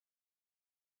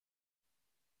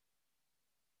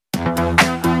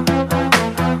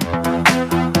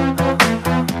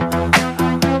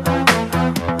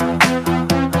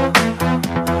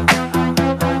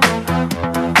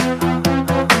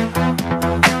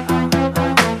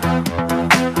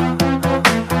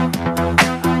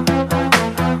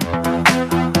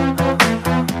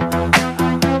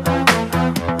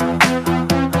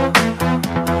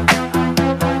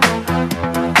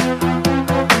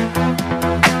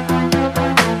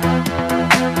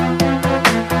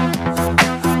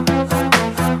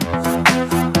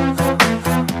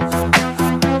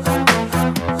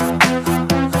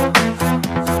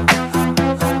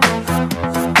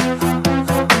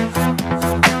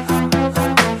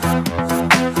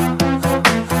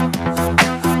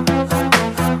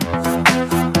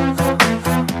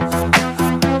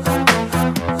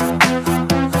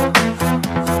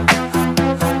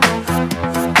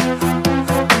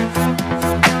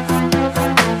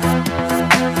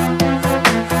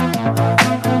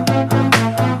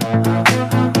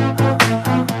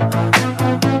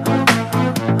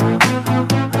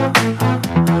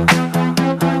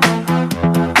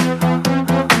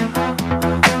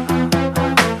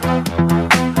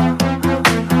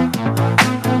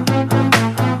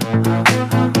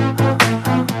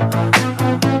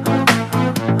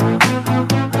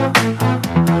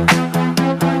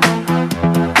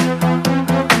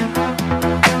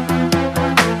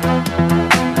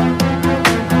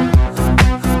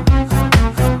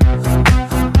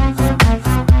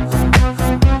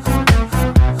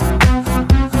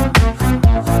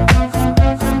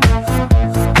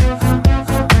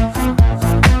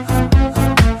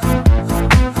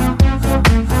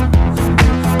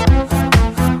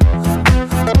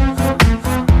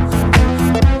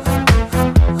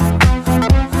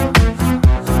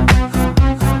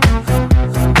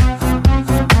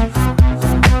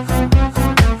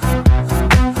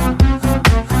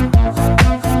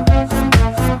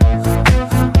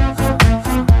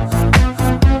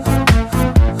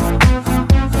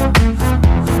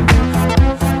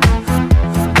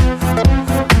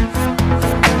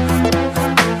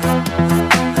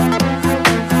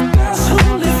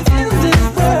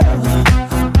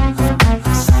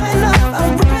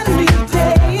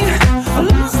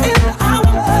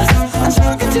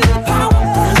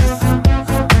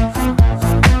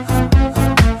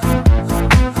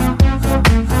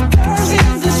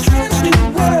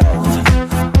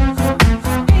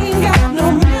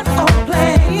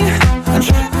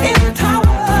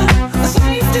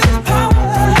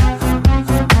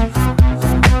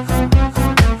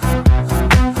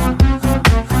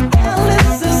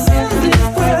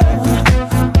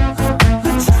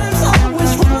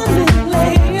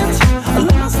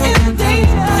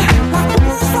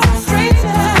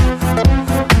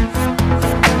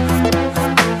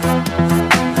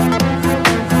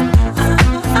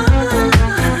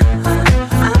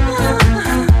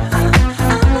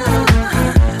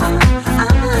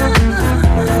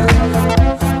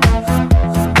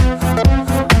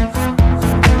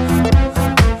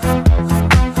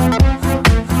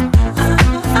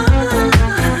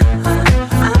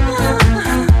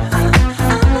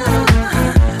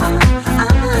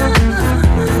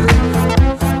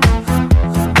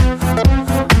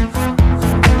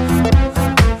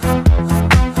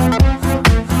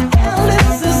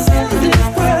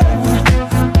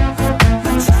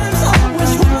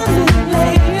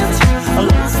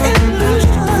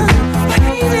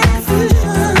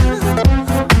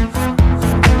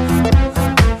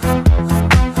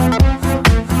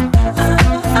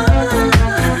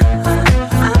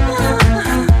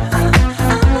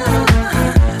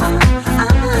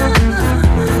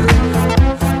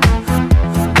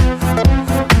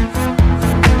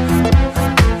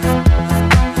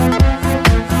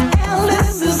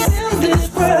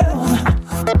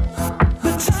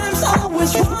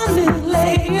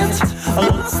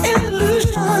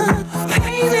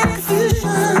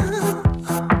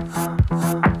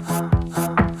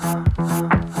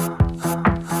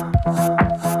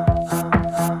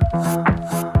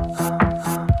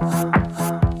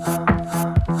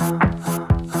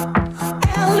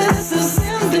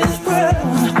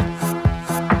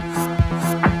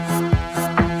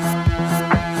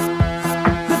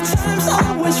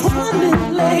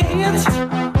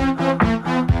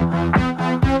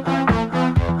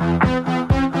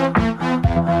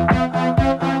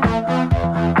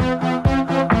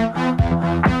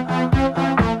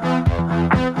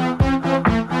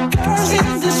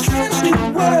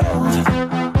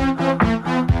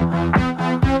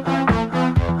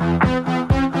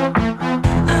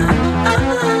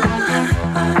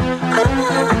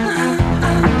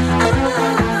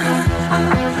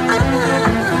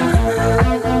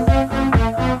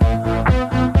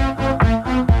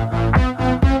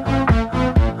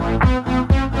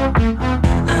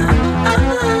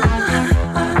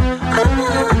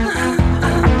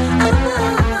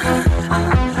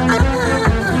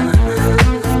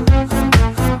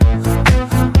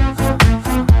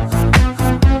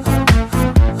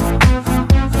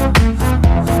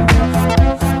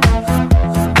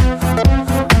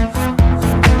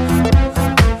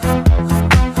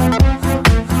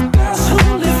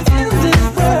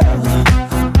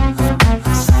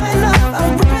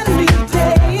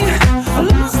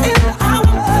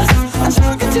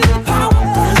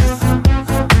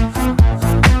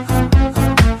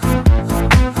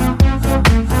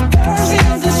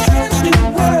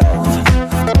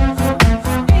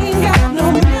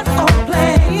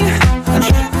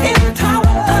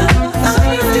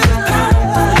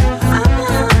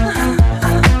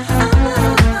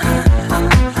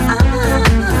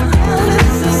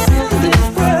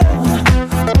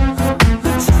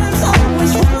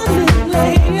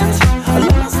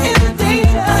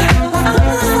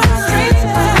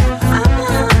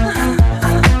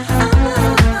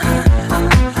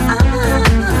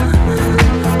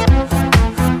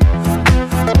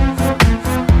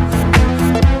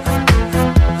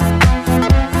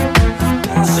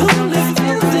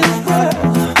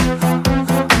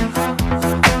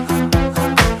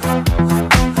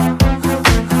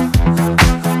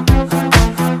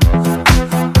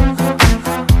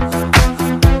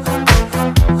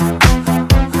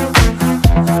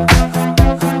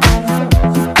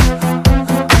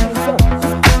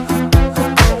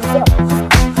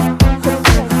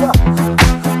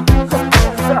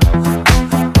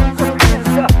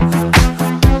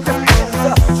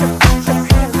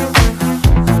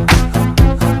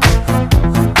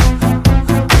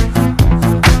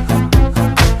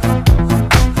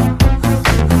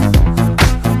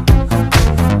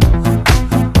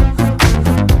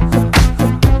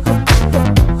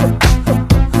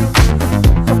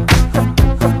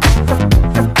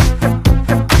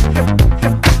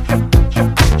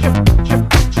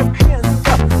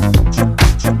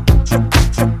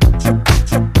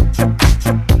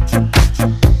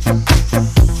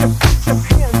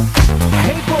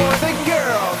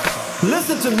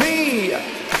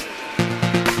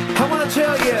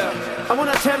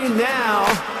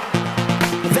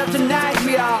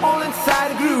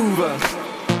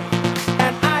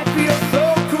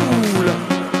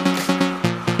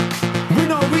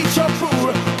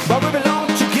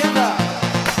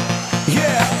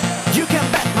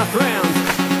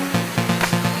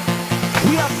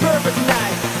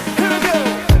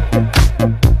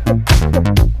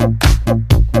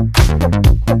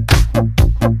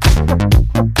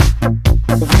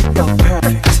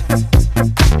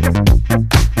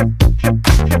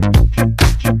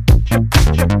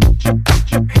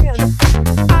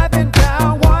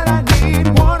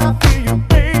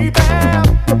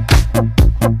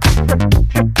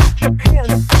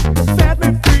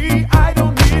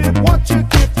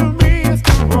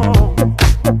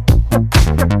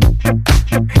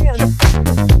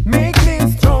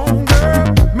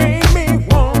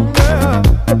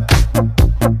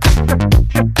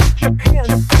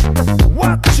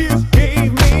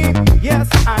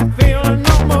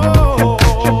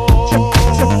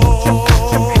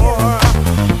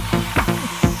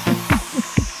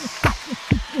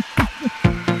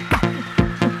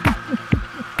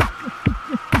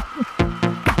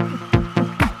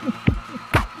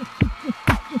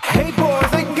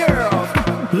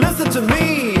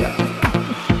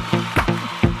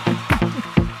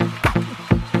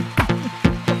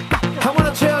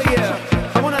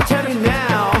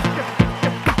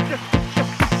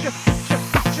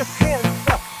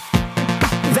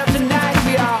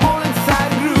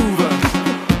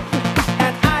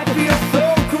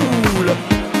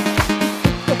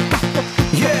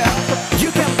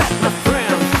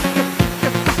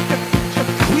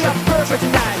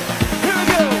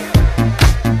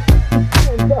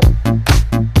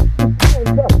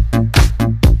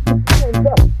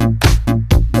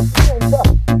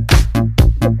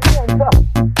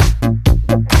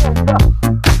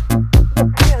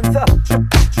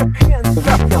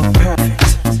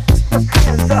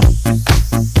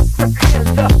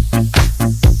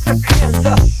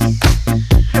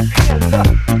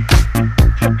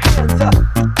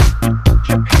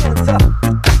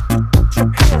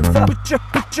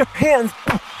put your hands.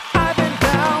 I've been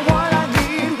down what I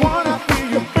need, wanna feel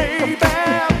you, baby.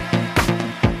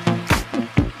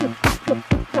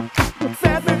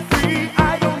 Set me free,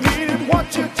 I don't need it.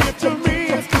 What you did to me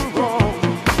is too wrong.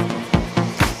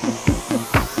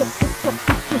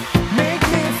 Make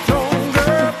me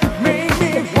stronger, make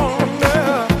me wonder.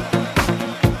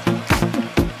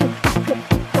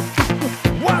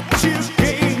 What you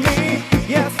gave me,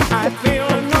 yes, I feel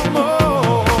no more.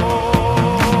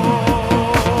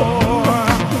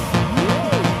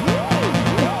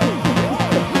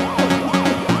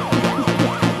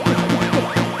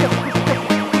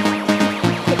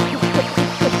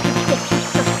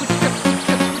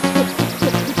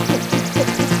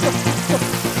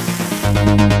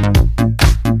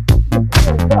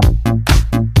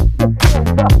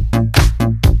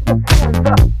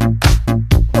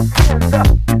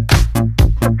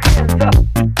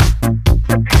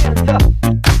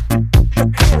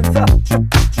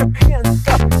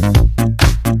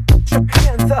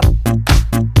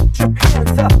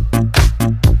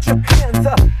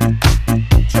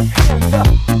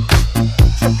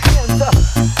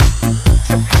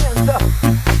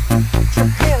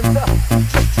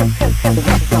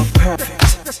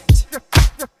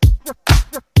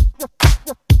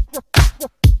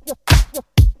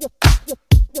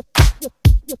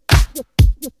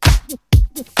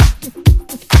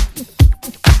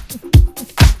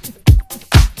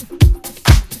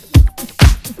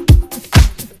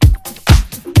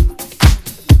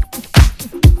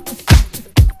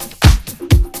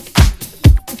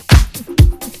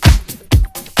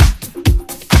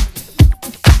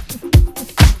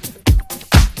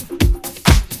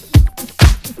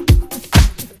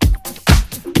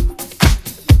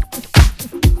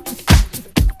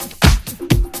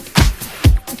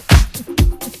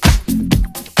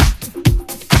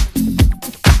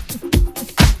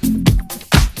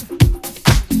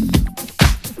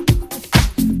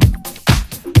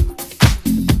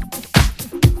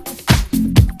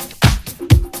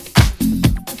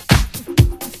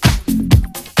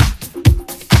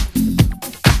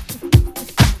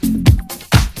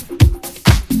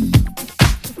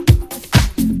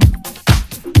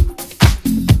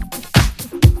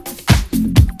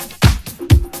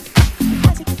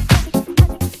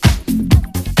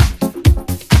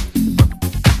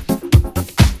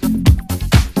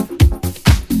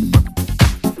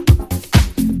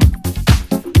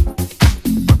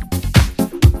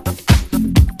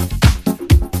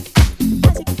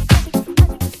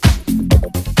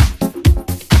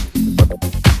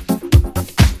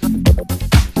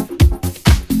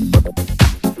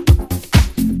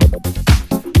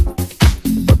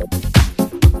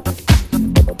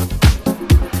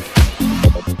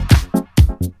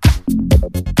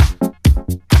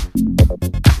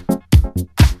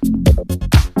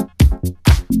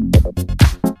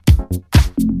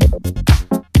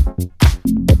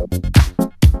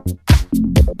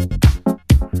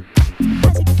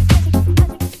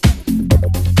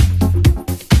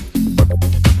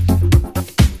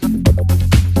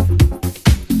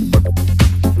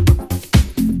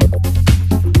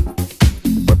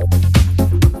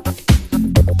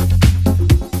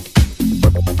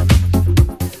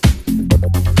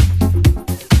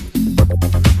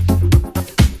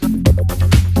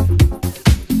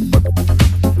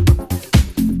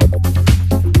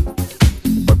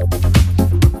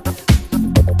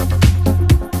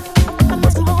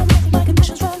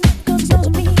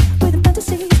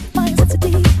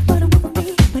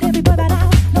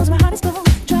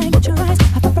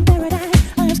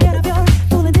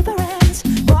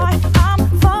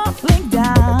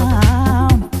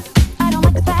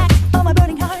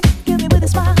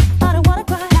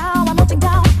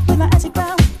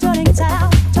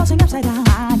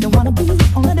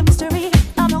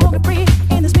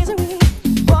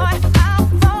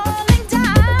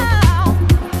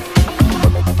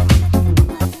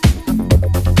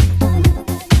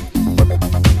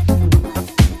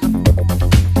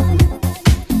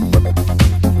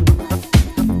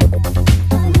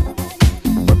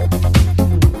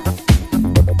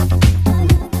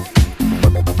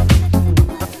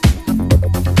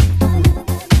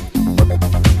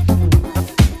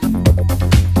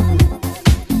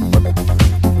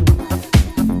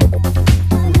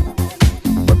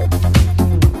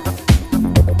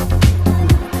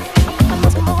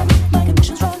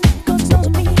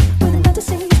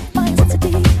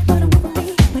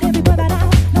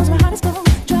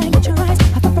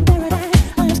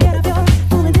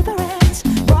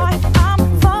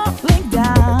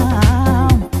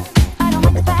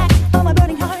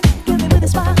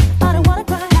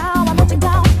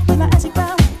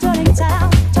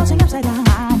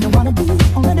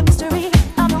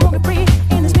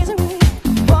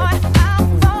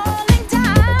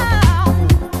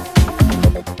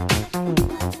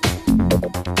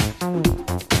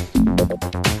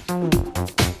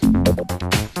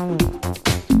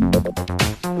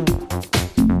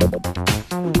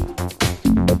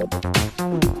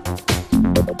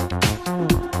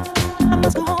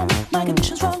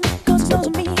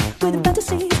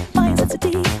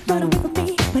 intensity, run away from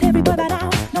me. But every boy by now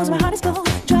knows my heart is cold.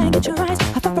 Try and get your eyes,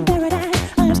 I fell from paradise.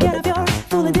 I am scared of your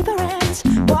full indifference.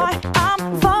 Boy,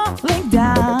 I'm falling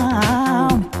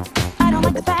down. I don't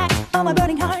like the fact of my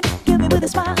burning heart. Kill me with a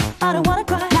smile, I don't wanna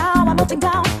cry. Now I'm melting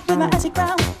down with my icy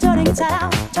crown, turning inside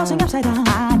out, tossing upside down.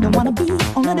 I don't wanna be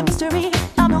only the mystery.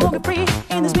 I'm no longer free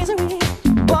in this misery.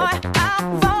 Boy,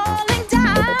 I'm falling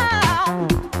down.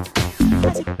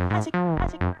 Icy, icy,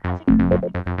 icy,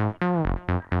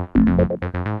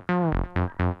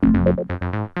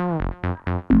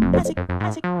 icy,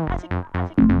 icy, icy,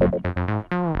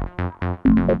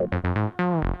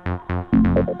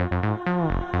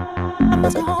 I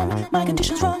must go home, my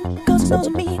condition's wrong. Ghosts knows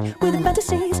of me, with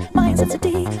fantasies. My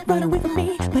intensity, run away from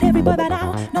me. But every boy by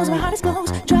now knows my heart is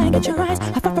closed. Try and get your eyes,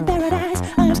 I fall from paradise.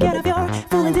 I am scared of your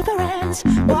full indifference.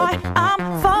 Boy,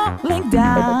 I'm falling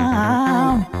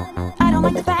down. I don't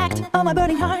like the fact of my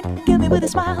burning heart. Kill me with a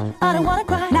smile, I don't wanna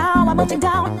cry. Now I'm melting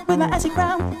down with my icy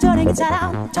crown, turning inside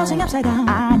out, tossing upside down.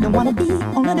 I don't wanna be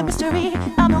only the mystery.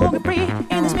 I'm no longer free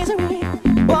in this misery.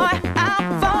 Boy,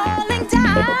 I'm falling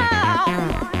down.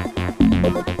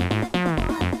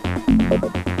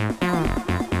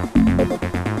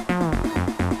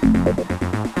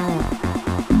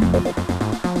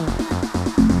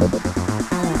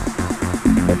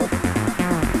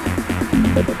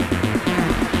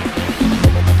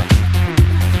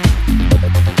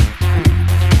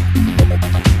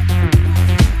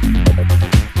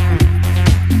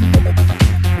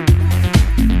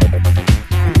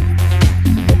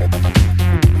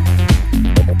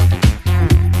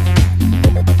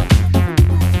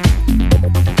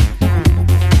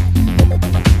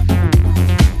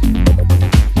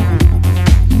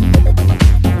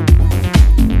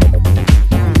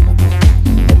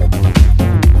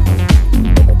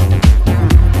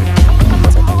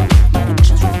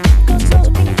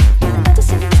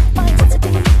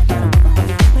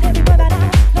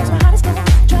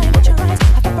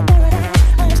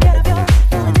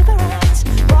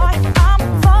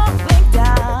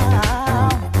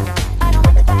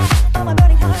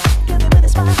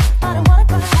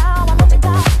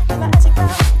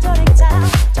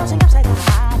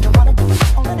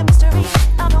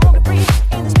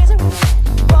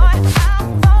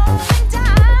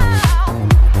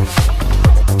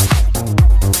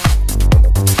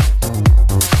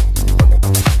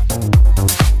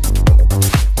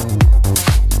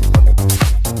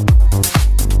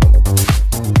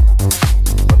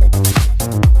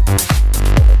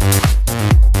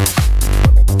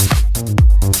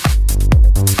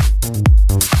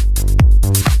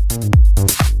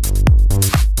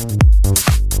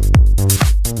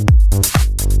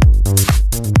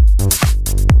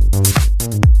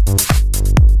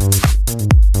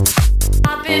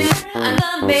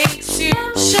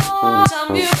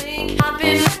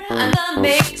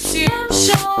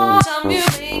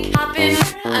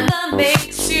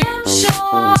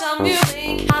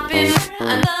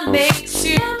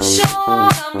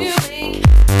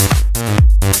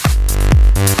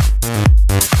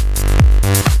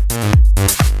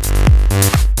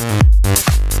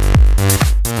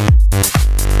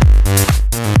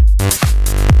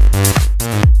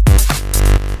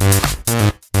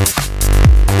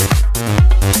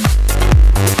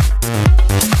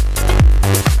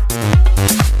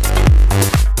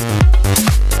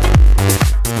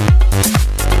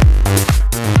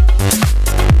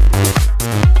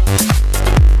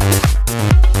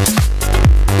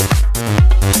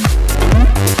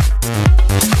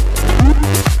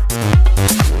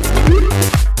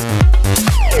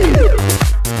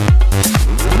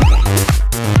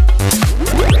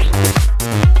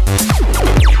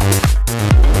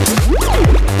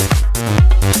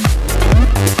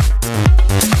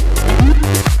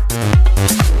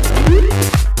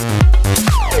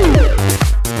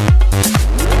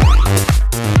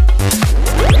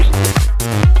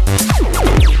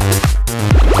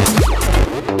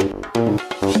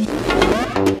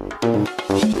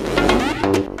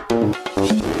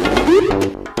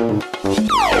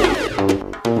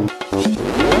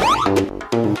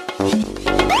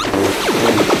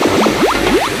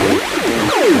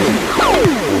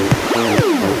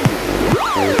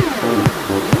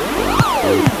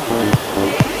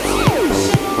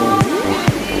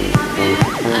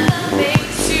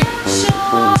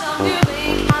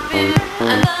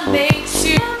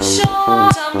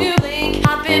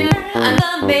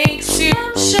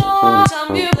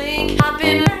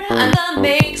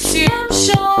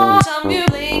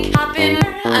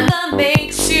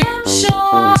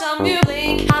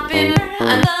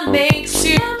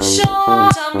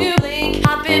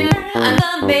 and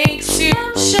that makes you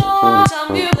sure I'm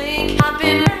feeling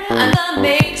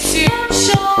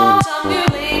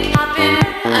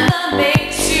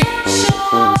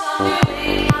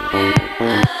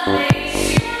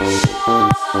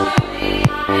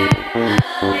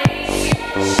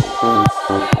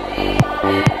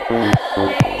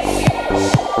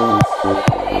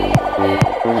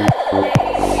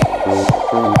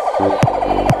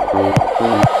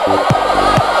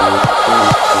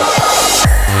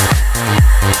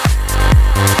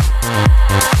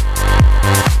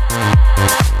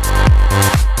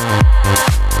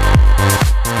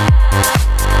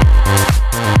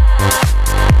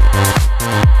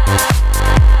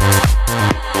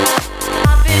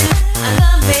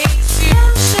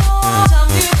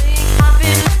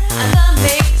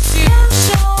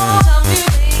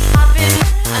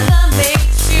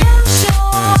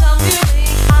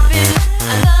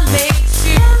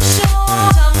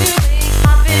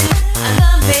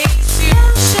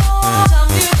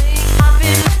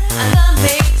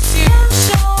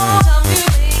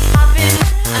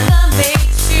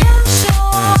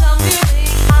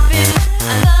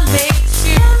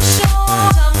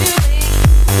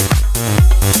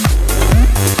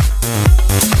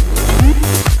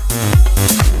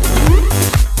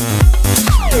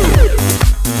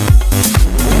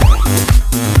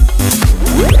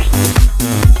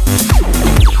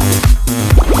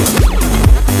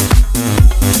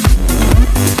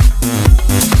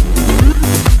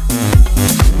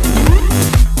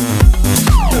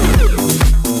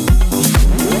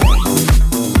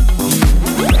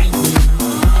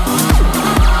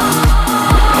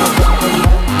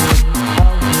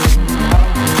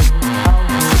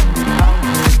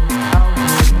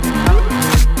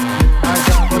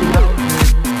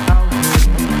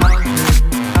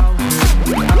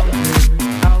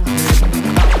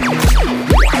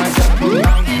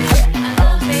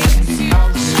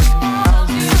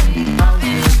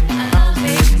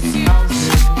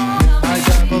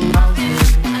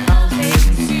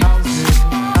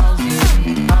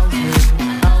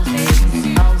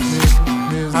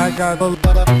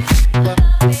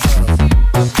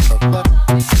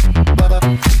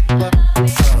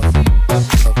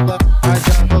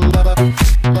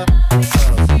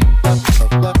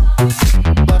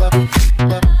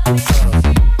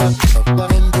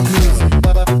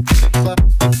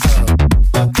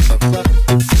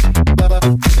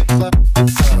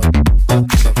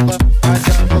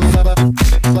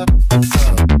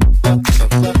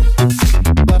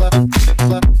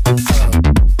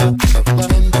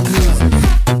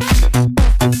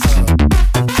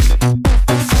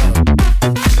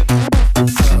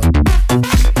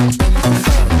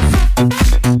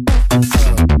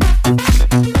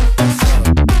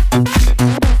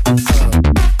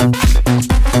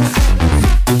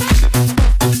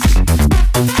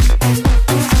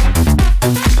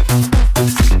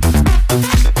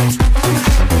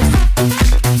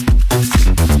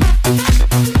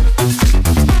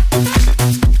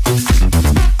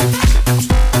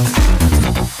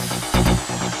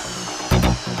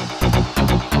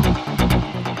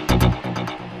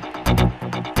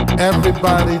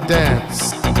Everybody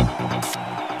dance.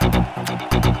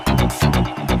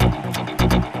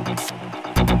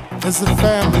 It's a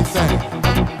family thing.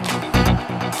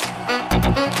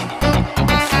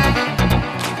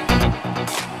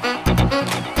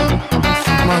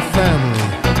 My family,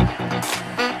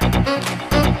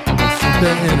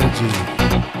 their energy.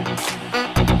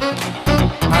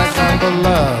 I got the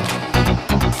love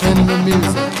in the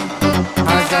music.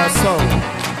 I got soul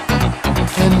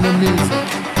in the music.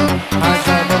 I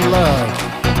got the love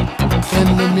in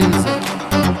the music.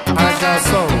 I got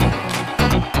soul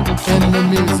in the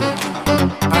music.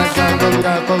 I got the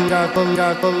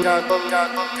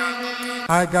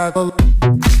I got the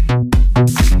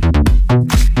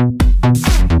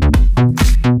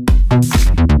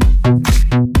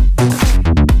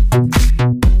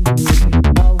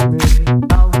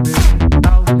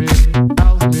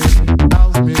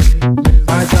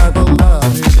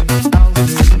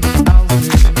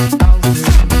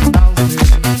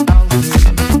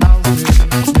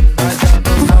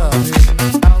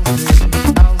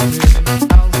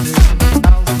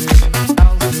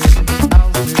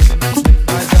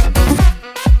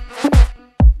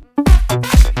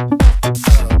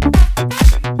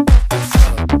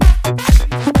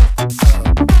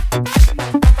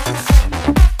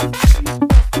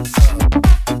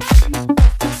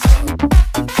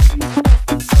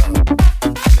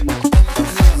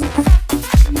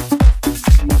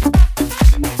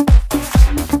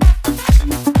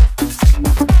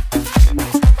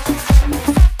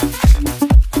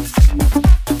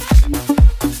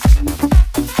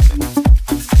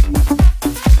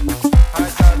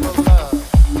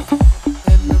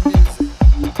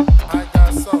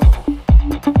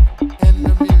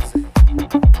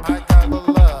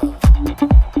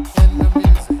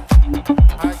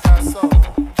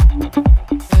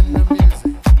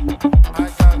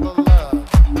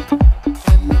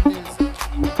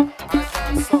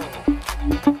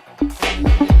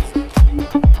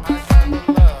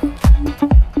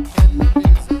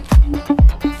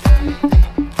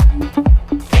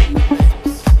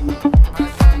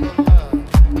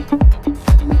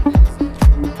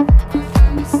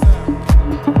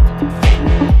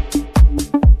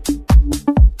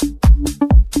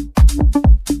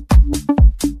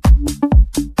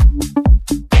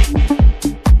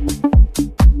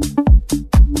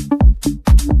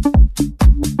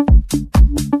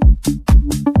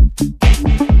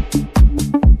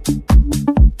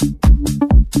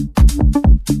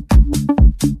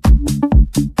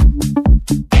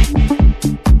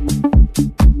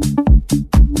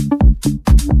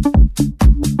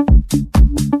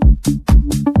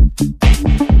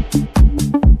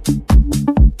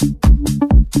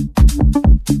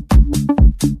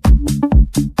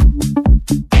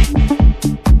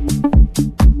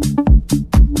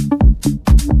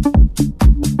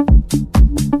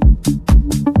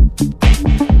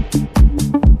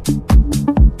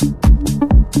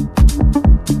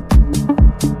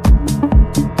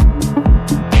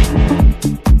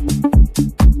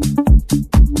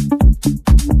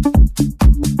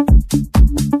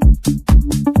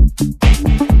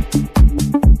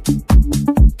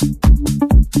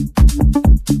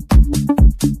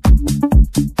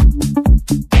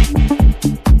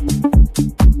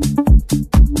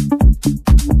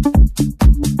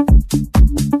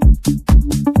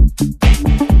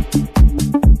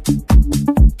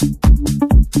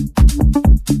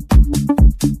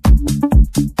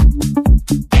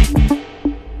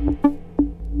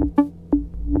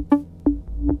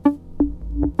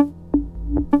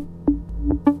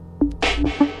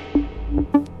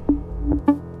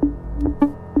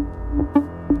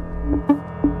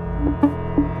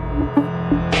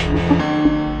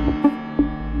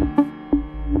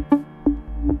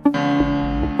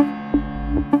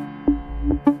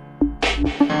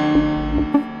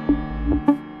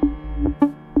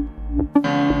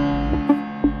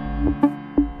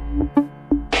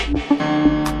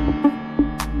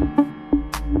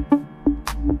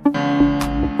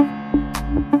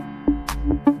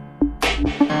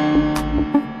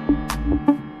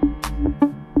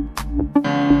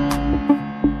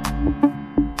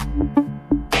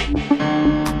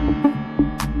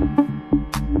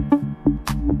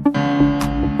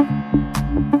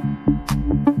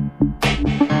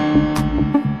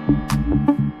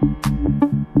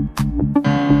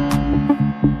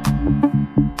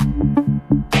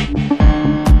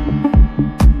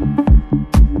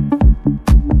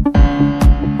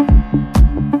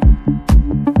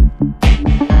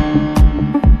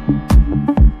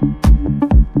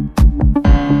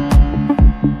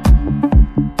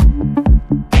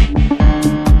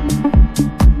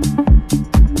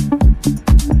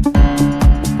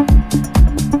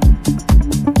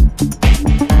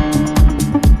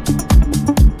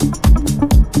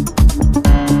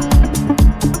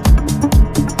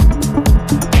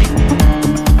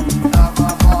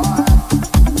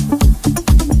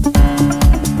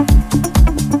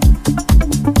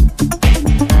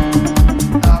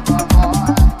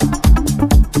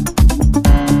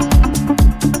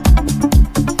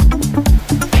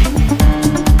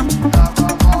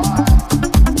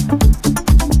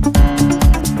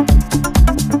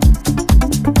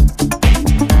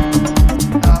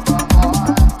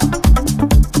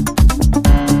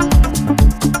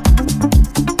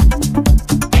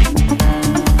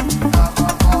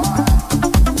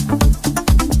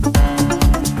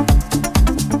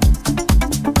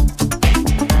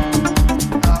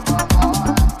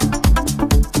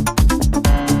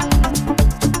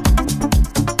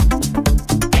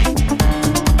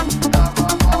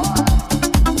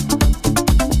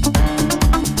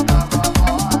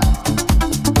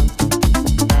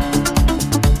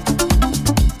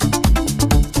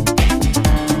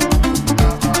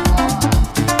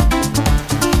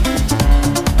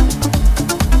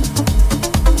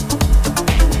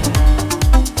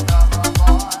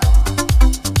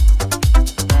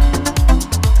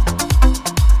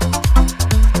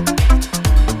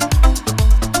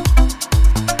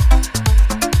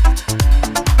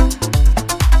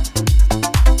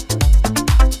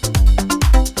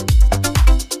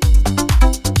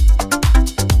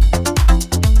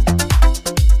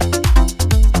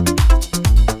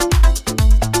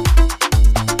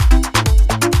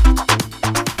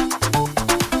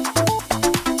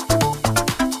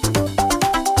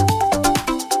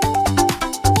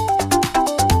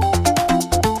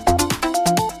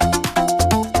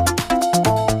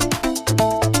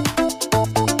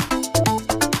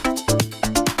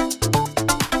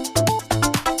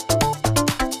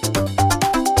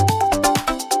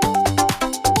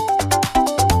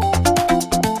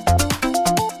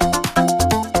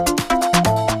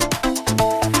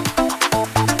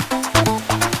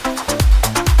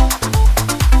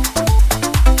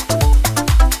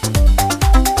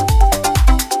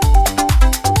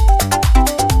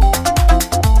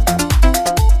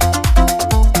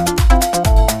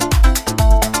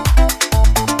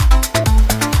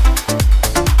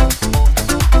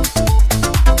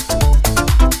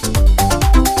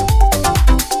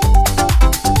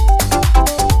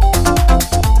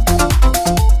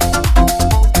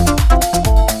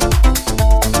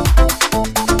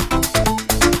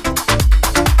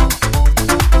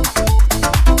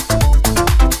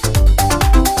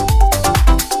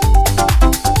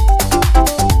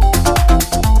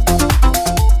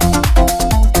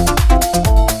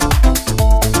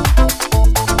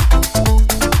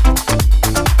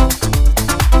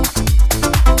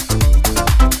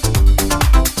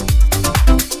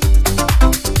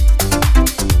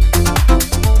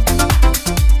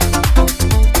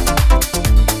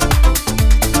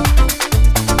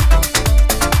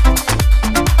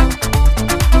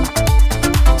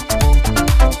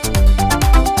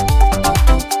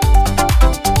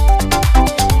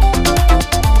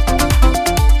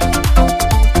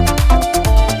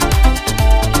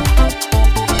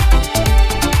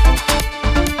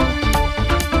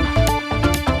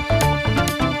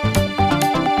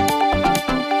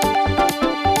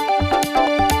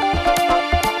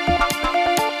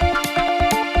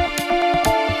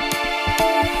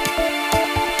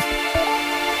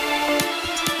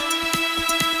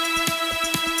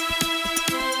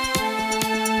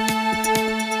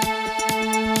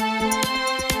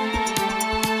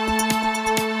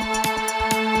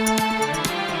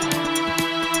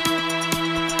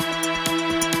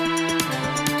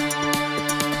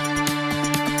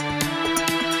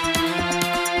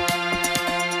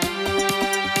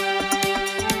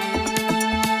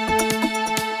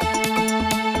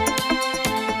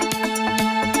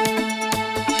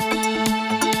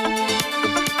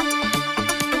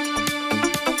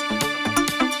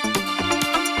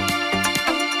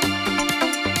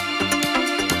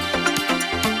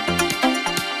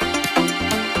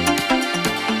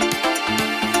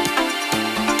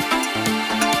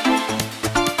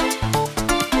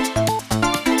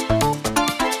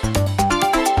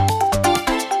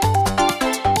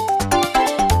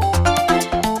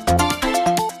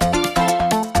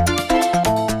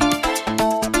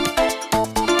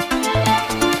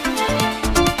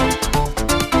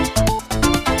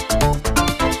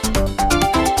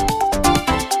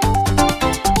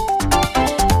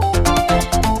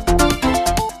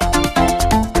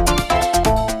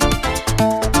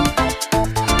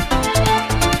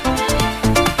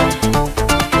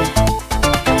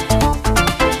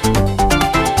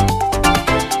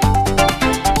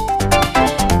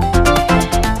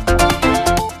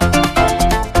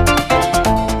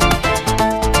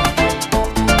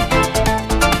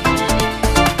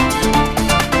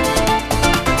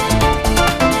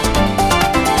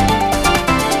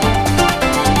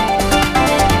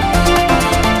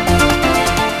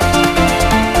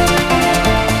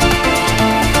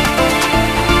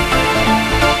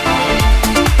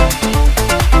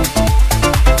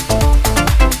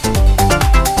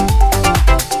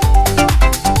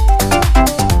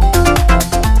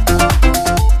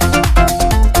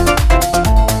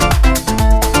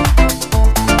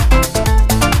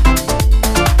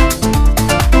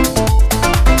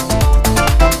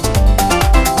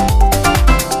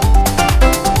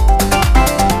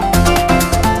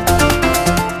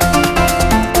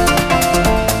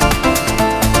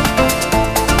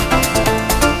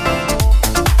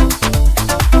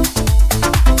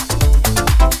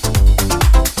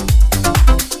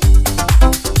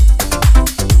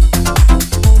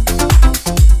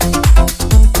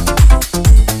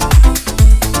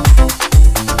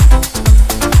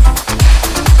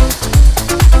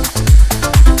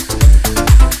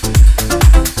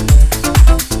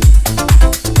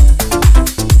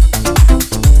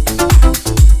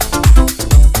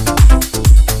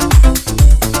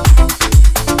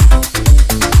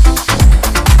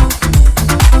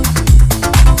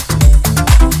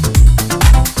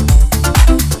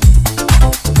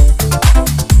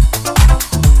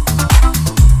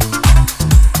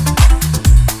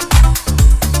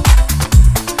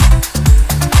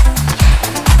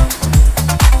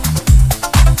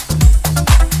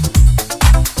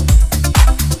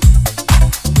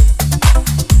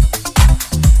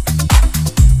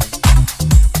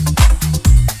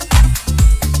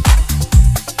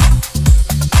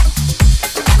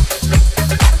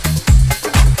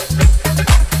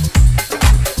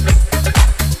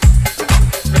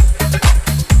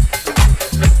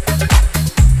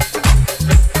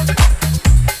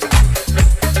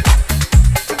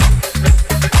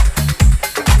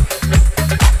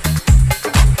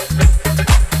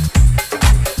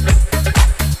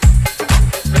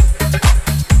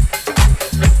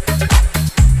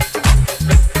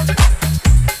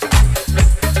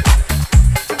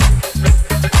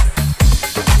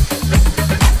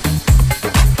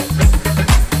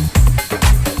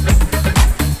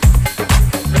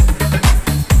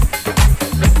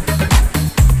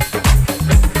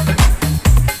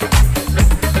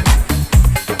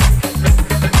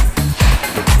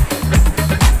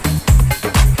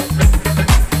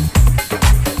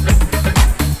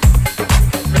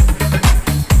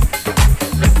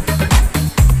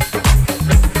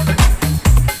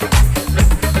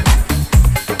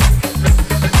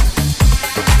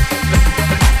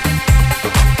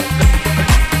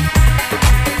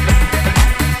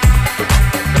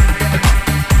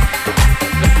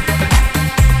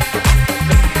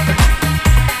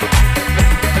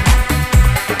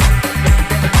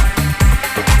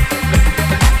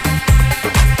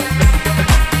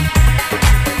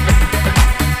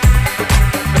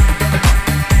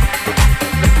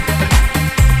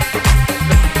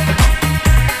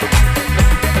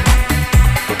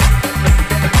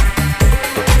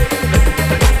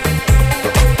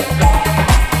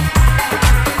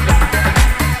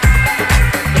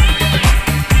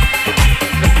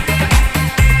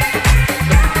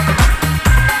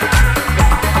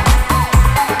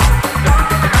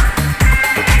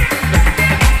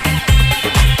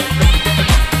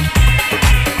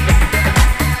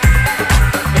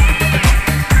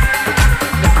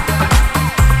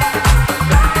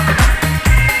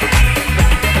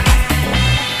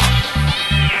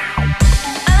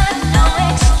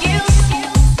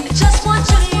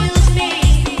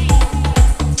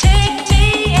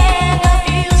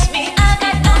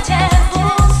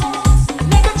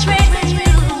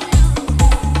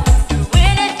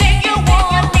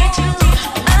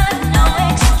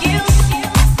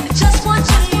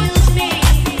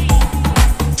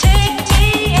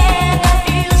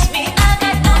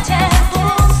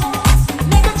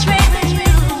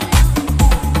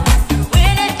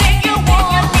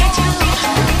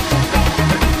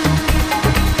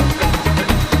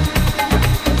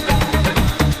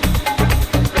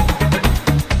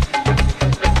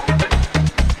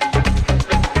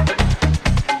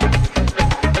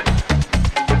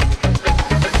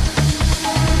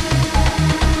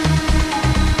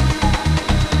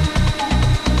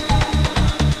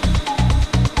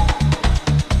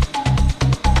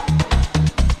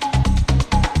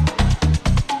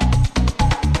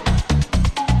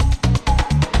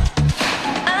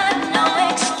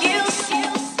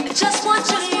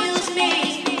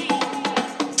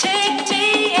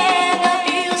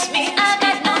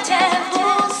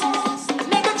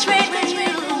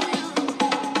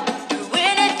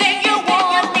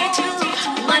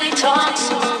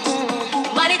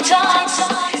talks,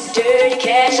 dirty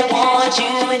cash, I want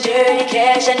you, and dirty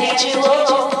cash, I need you.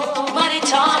 Oh, money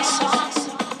talks,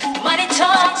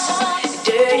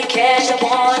 dirty cash, I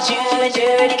want you, and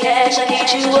dirty cash, I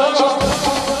need you. Oh.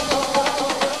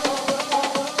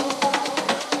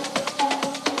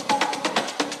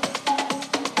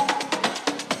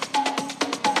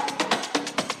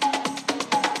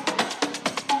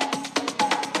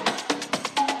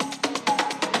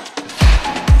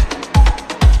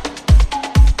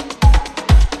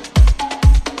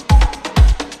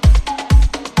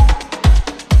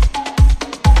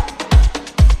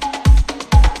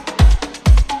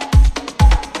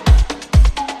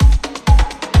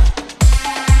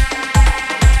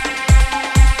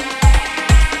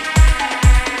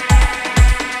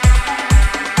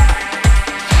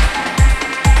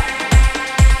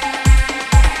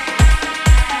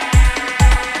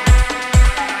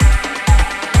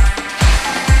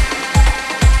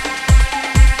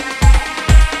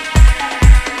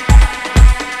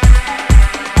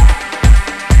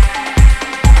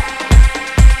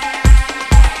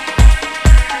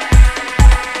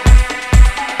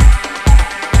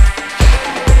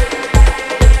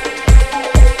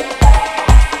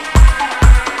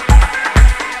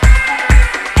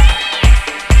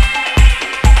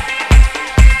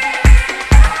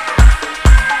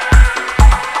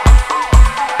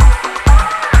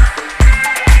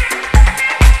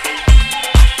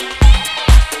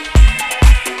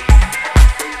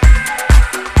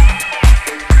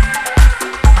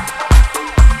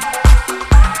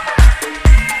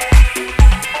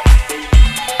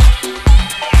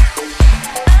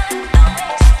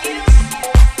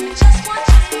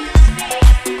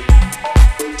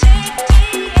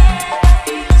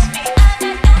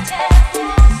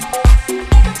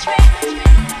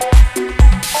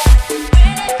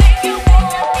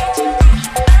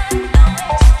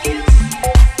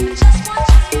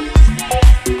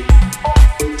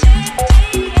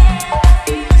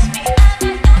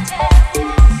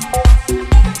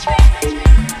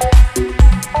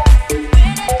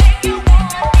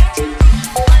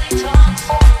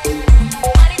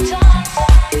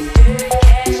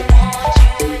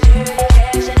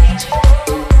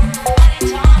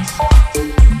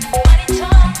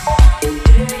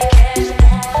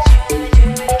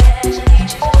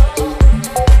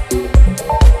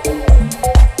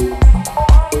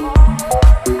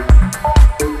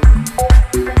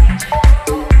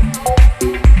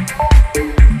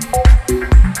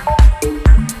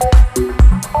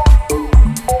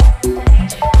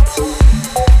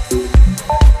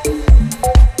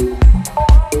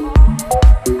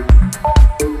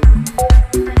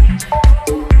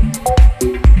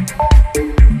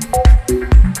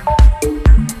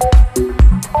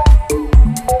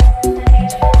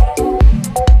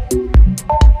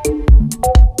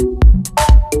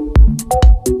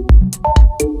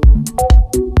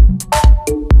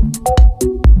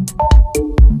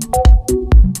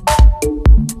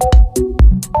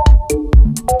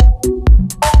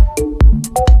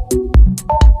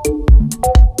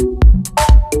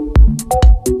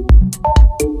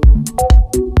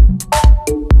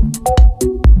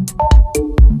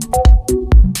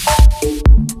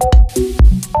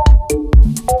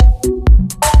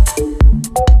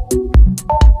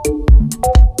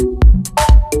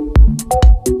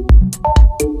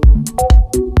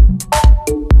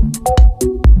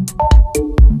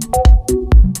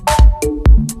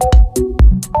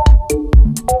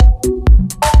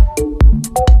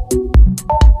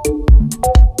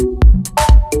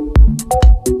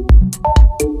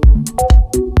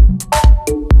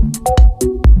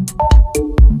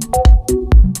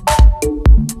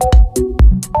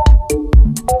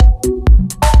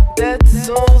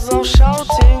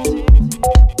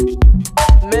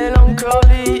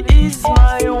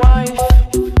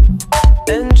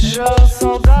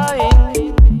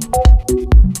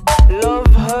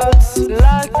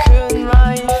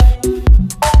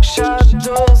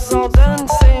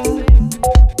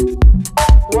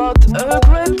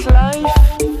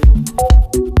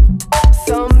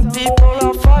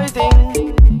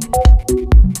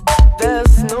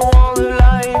 There's no one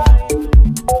alive.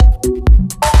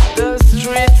 The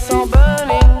streets are burning.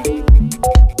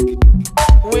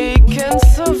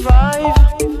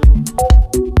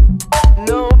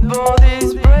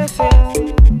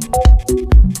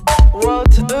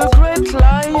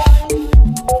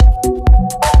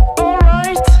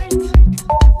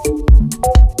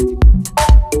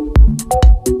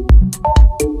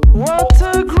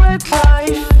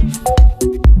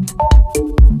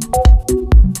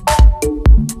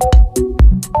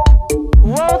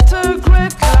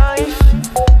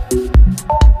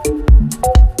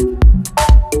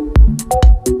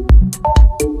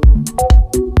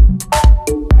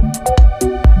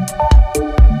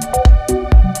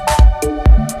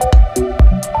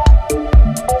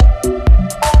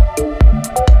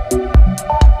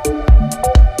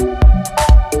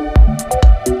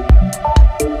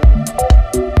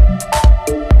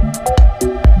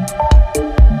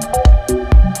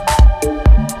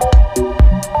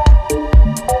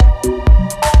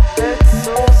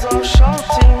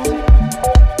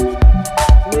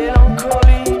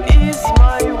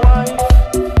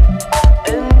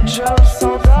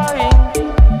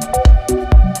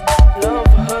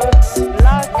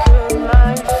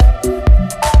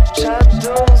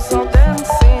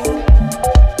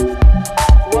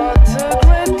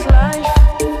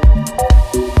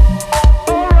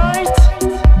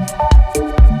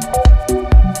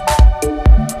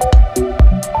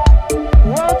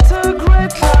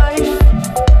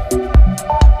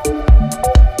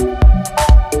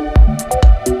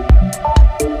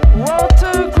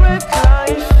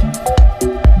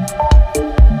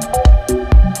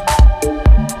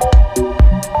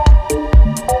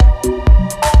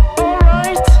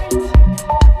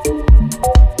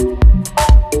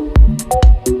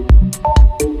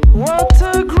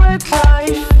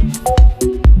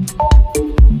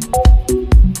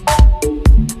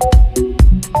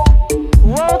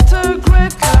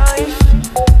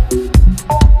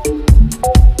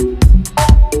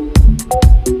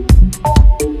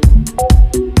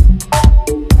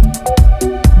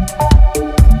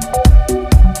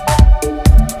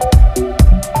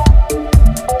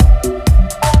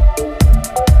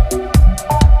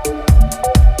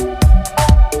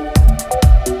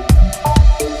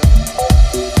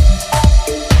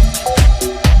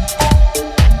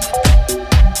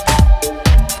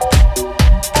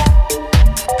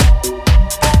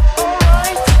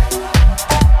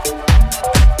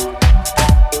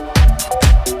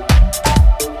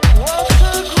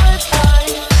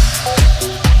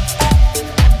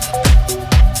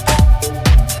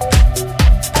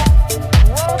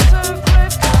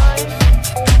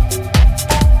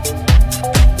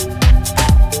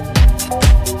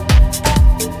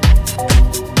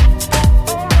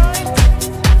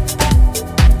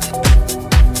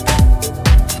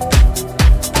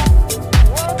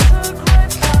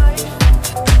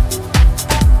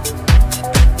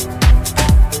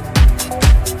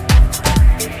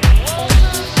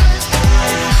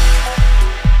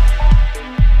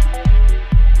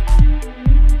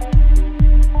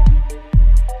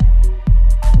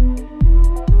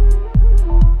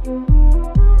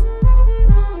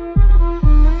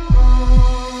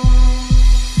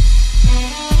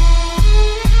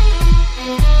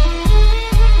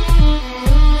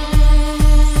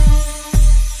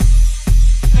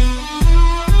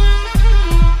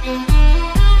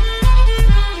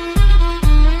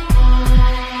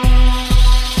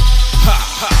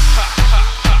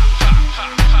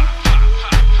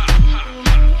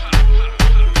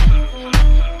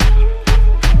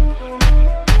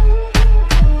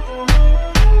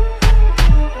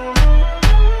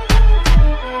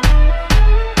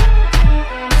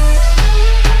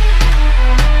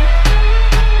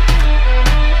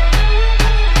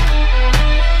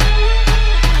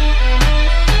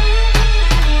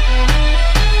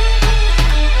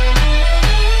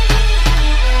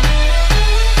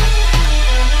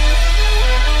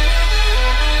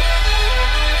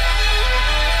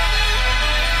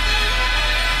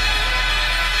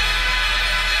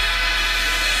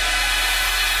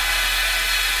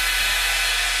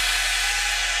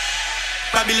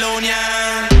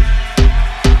 Babylonian.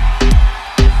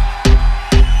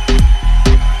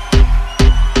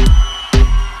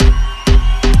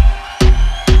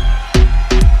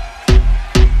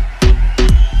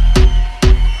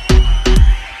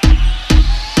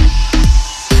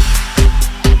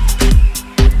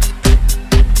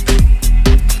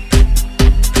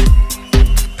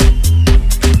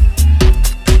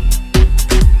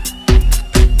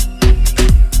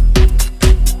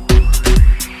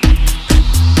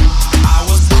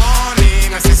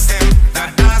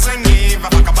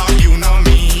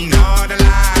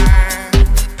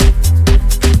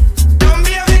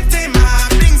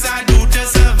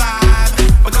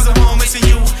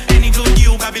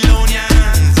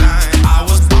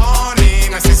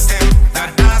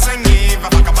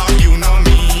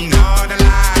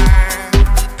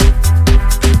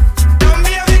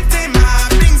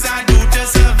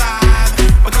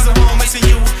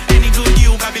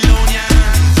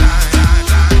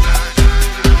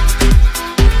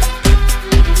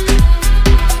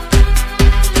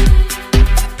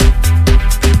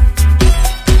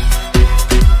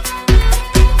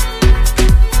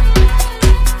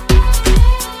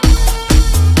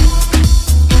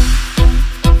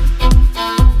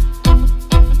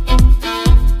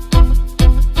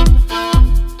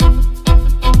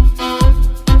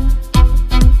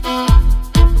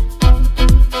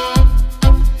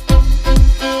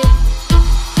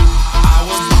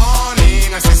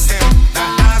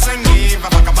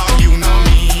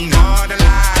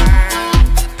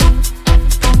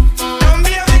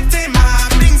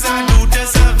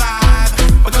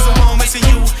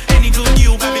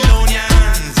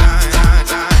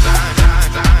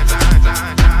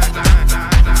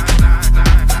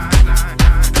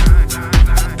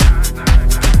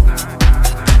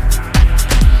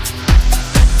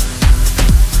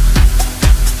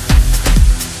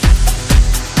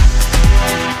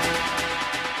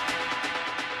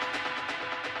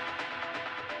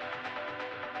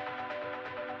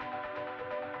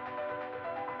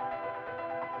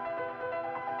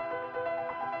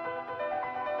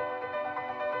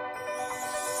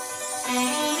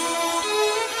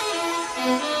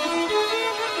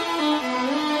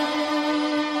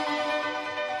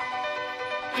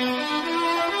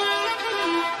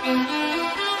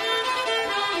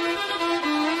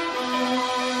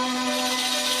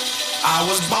 I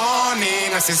was born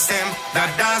in a system that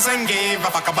doesn't give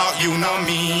a fuck about you, nor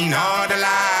me, nor the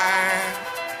lie.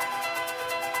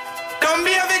 Don't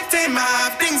be a victim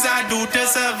of things I do to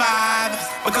survive,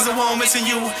 because I won't wish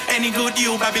you any good,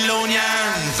 you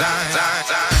Babylonians.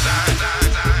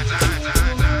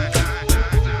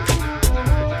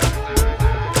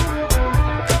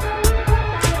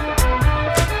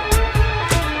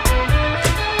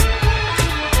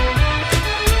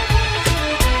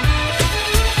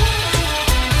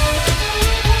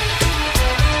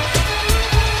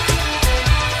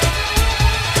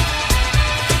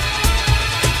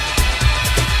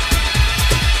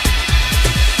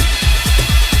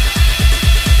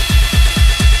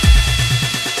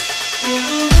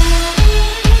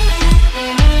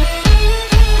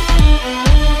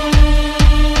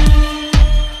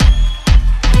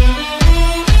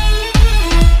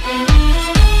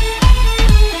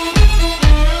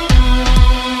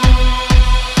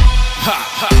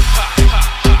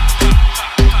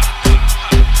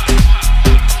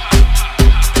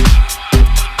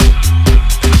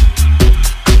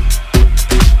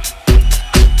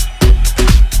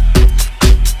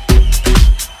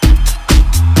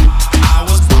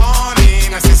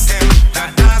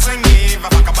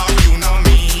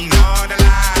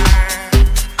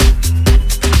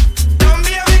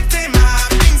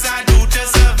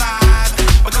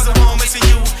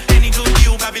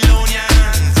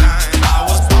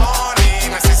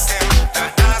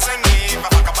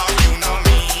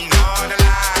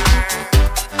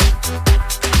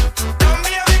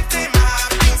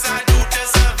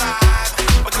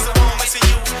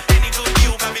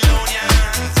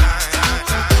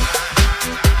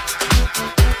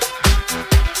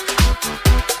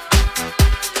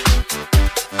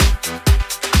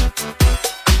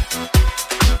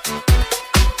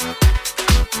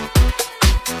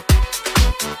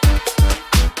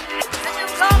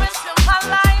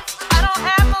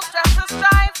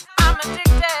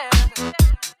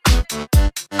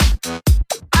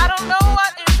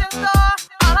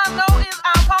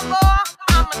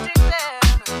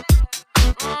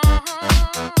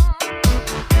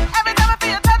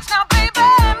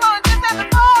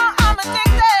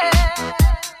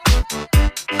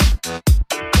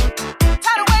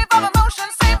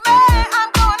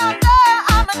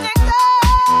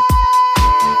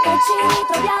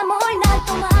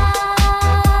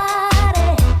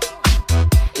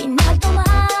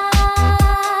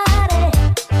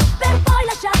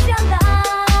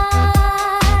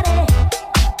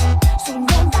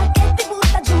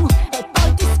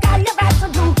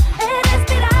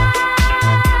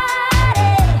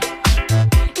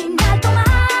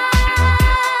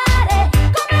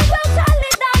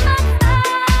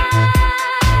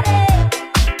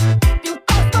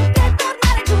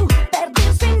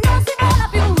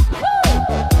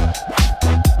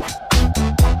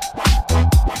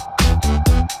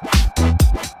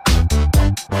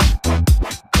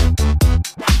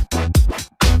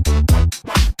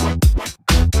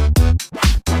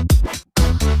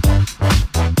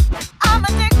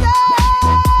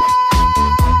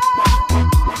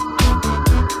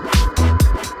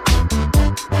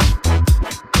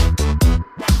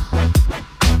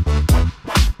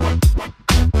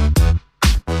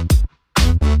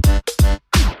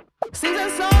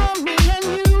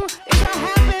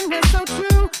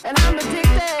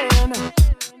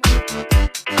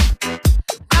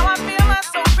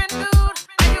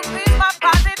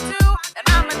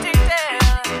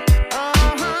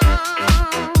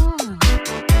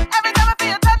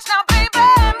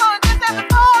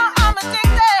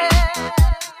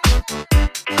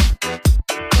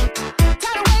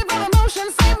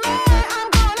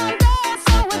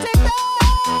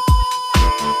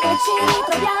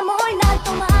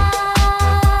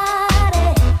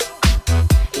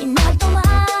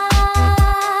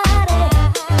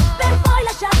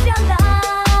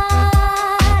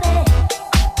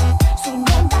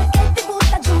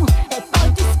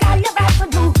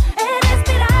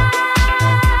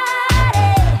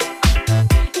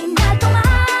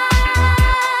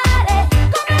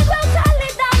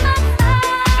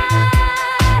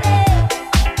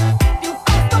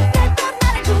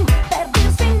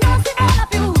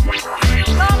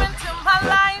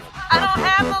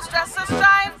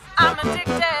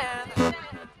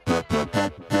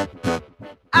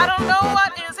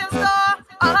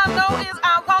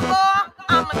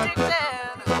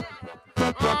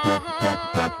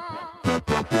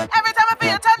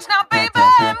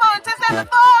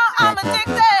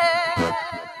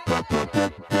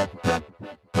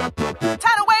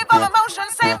 of emotion,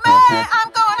 save me. I'm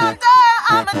going under,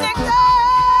 I'm addicted.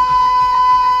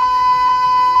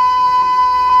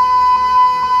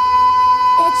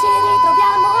 E ci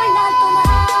ritroviamo in alto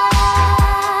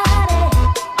mare,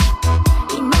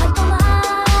 in alto mare,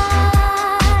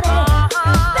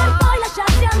 per poi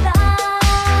lasciarsi andare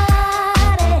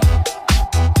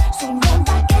su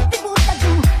un'onda che ti butta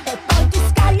giù e poi ti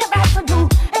scaglia verso giù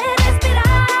e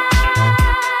respirare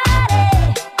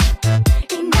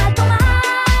in alto mare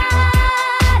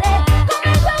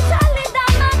come due uccelli da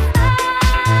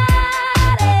ammazzare,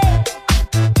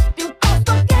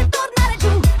 piuttosto che tornare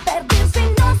giù per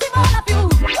dirsi non si vola più.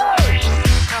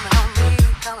 Coming on me,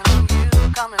 coming on you,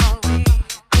 coming on we.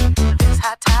 This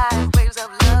high tide, waves of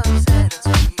love set us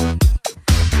free.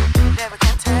 Never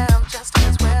can tell just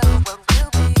as well what will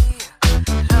be.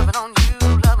 Loving on you,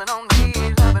 loving on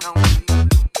me, loving on we.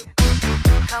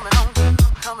 Coming on you,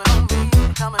 coming on me,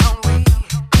 coming on we.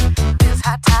 This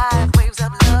high tide, waves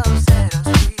of love set us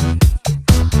free.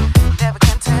 Never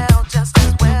can tell just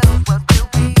as well what will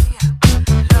be.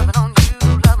 Loving on you,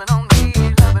 loving on me,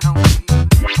 loving on we.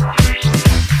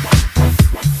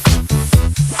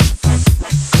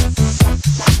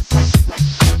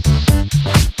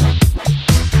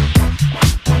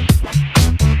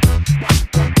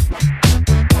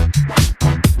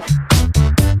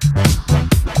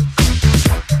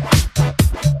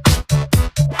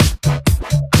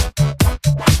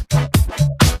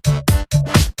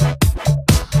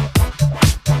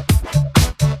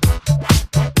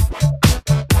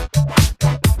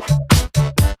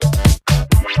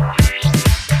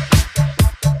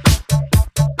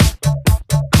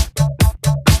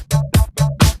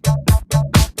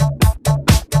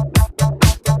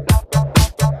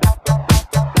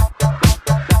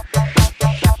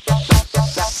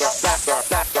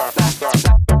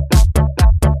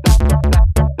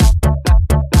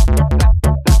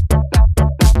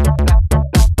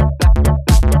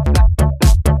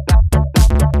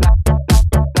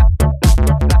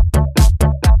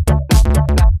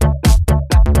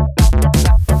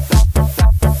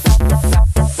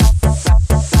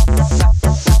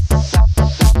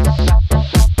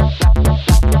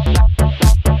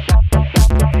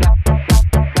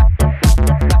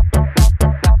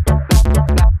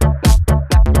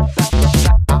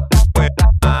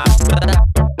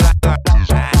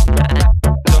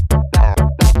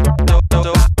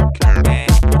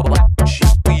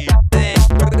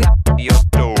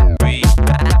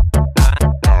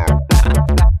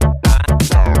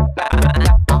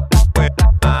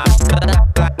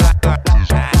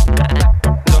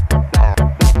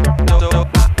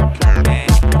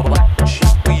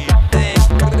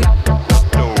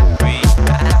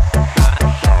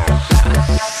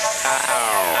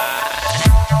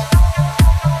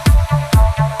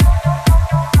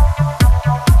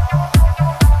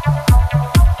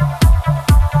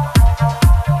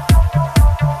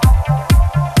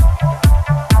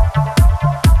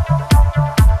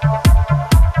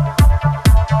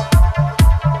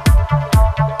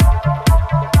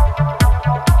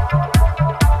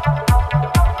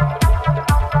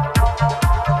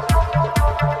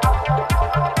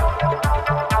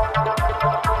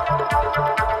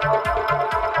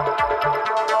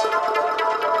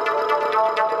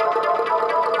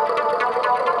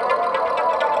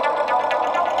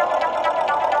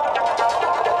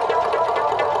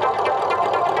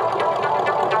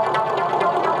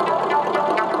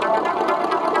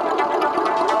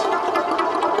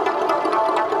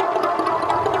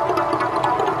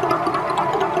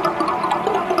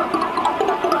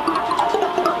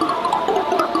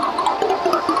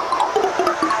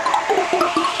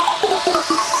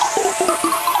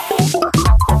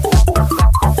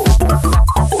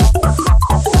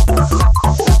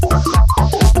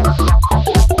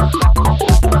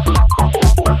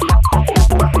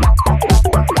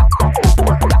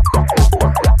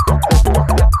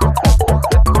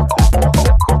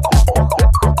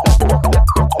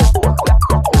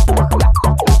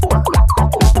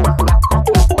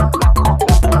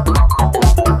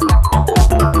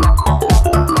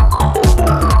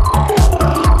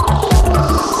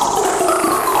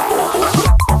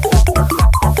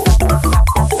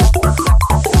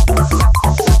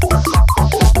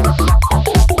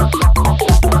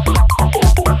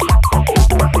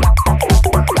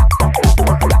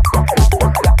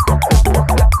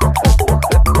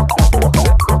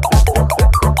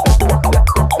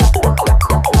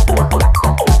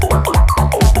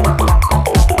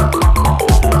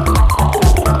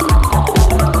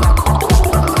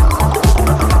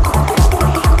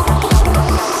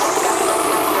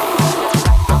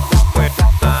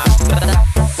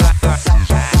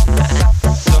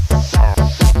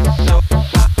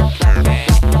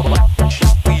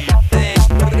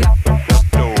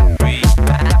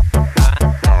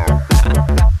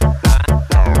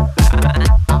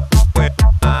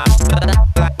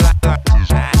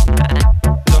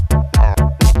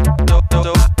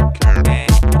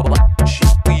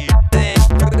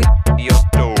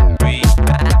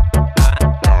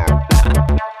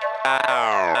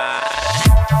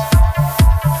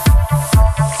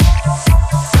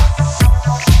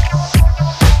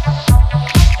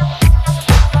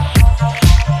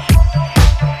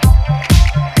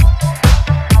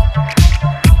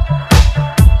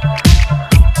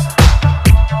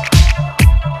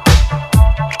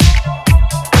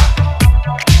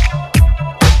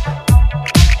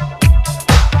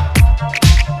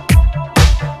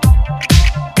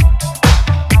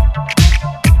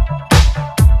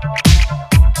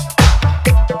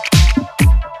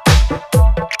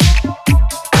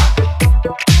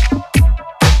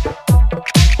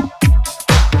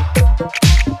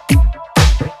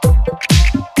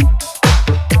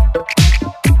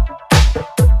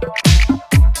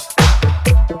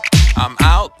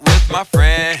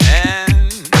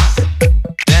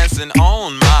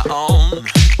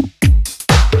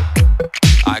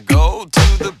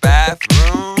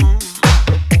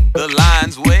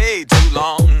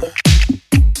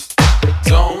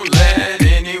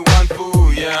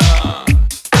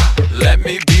 Let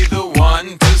me be the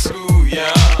one to school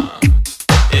ya.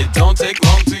 It don't take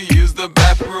long to use the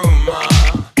bathroom.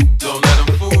 Don't let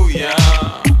them fool ya.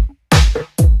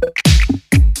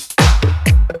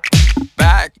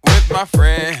 Back with my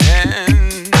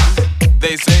friends,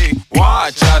 they say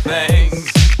watch our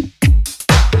things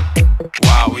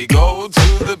while we go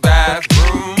to the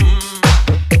bathroom.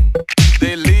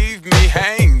 They leave me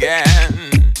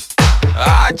hanging.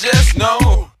 I just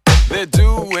know they're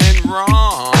doing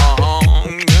wrong.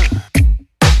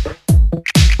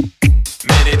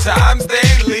 Many times they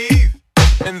leave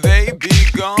and they be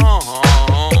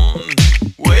gone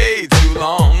way too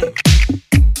long.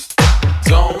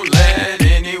 Don't let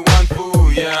anyone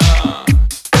fool ya.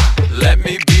 Let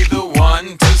me be the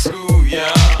one to school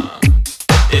ya.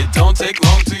 It don't take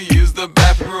long to use the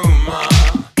bathroom.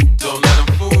 Don't let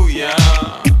them fool ya.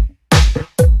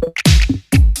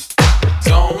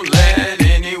 Don't let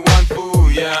anyone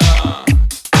fool ya.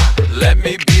 Let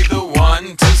me be the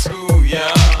one to school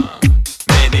ya.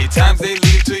 Many times they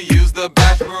leave to use the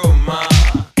bathroom.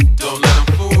 Don't let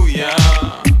them fool ya.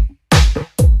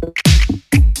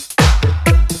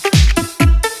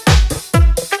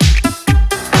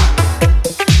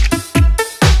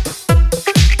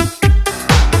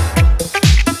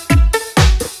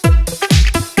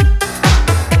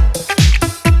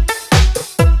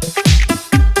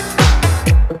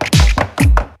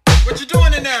 What you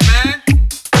doing in there, man?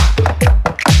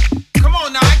 Come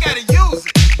on now, I gotta use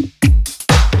it.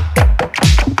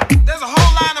 There's a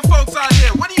whole line of folks out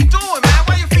here. What are you doing, man?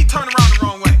 Why your feet turn around the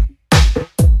wrong way?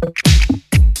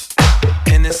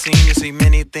 In this scene, you see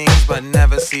many things, but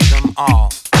never see them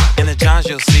all. In the Johns,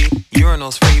 you'll see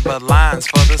urinals free, but lines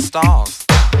for the stalls.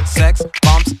 Sex,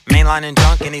 bumps, mainline and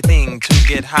junk, anything to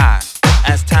get high.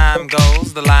 As time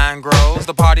goes, the line grows.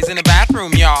 The party's in the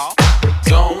bathroom, y'all.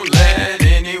 Don't let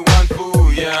anyone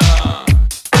fool ya.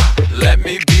 Let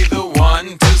me be the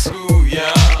one to school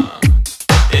ya.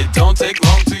 It don't take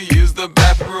long to use the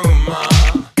bathroom.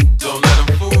 Don't let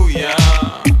them fool ya.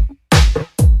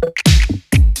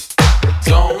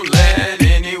 Don't let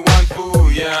anyone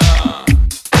fool ya.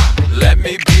 Let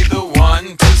me be the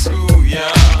one to school ya.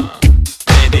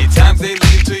 Many times they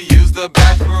leave to use the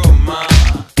bathroom.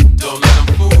 Don't let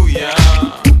them fool ya.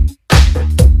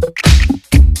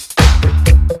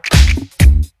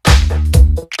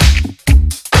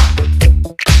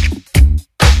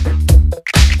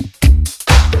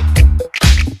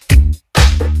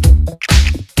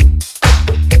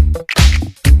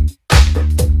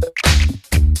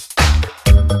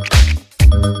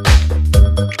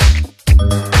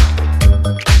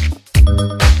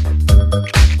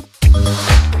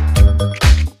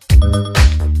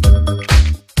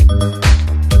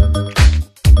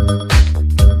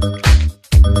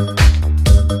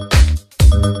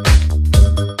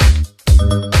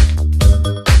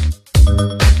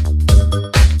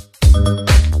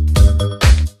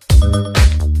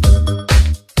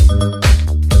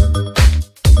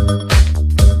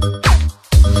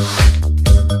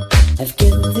 I've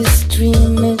got this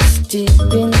dream, it's deep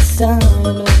inside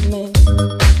of me.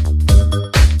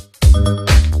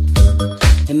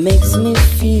 It makes me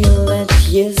feel that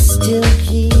you're still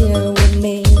here with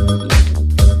me.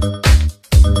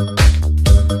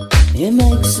 It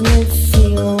makes me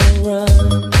feel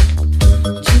alright.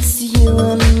 Just you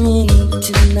and me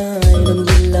tonight and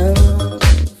the love.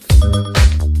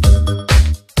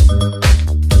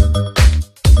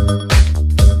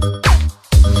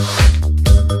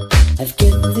 I've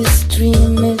got this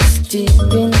dream, it's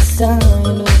deep inside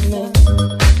of me.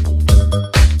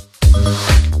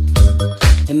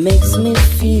 It makes me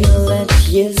feel that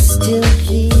you're still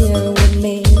here with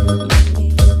me.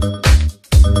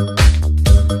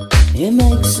 It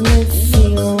makes me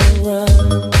feel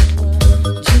alright.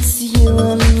 Just you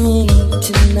and me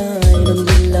tonight and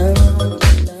we love.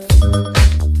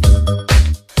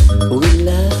 We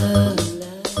love.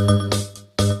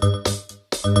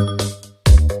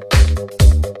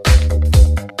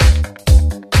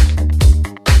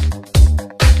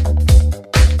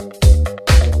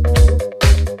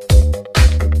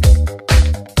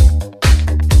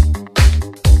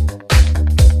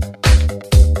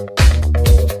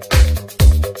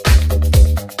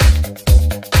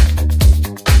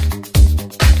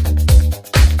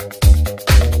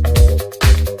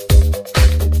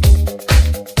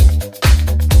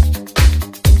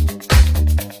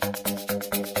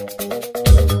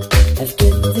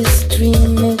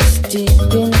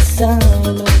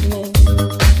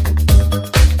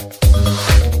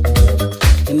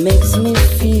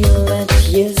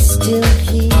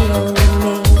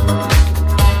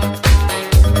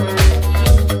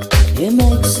 It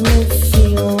makes me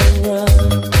feel alright.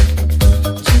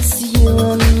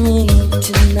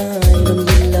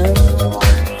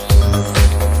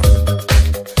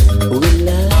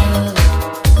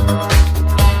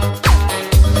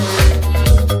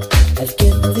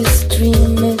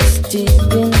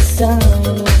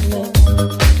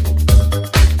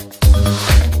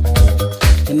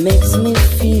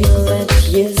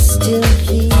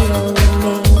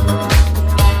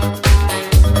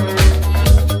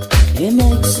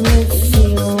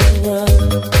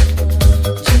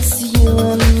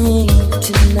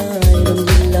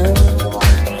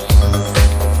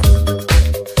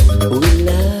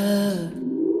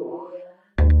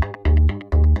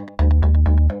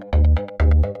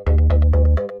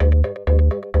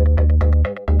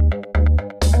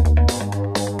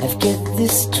 I've got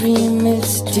this dream,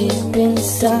 it's deep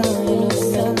inside of me.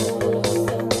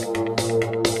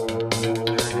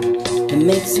 It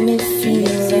makes me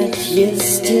feel like you're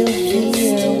still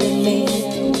here with me.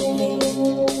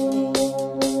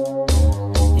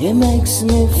 It makes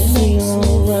me feel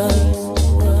alright.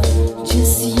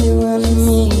 Just you and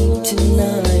me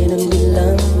tonight, and we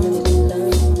love.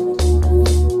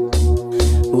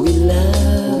 We love.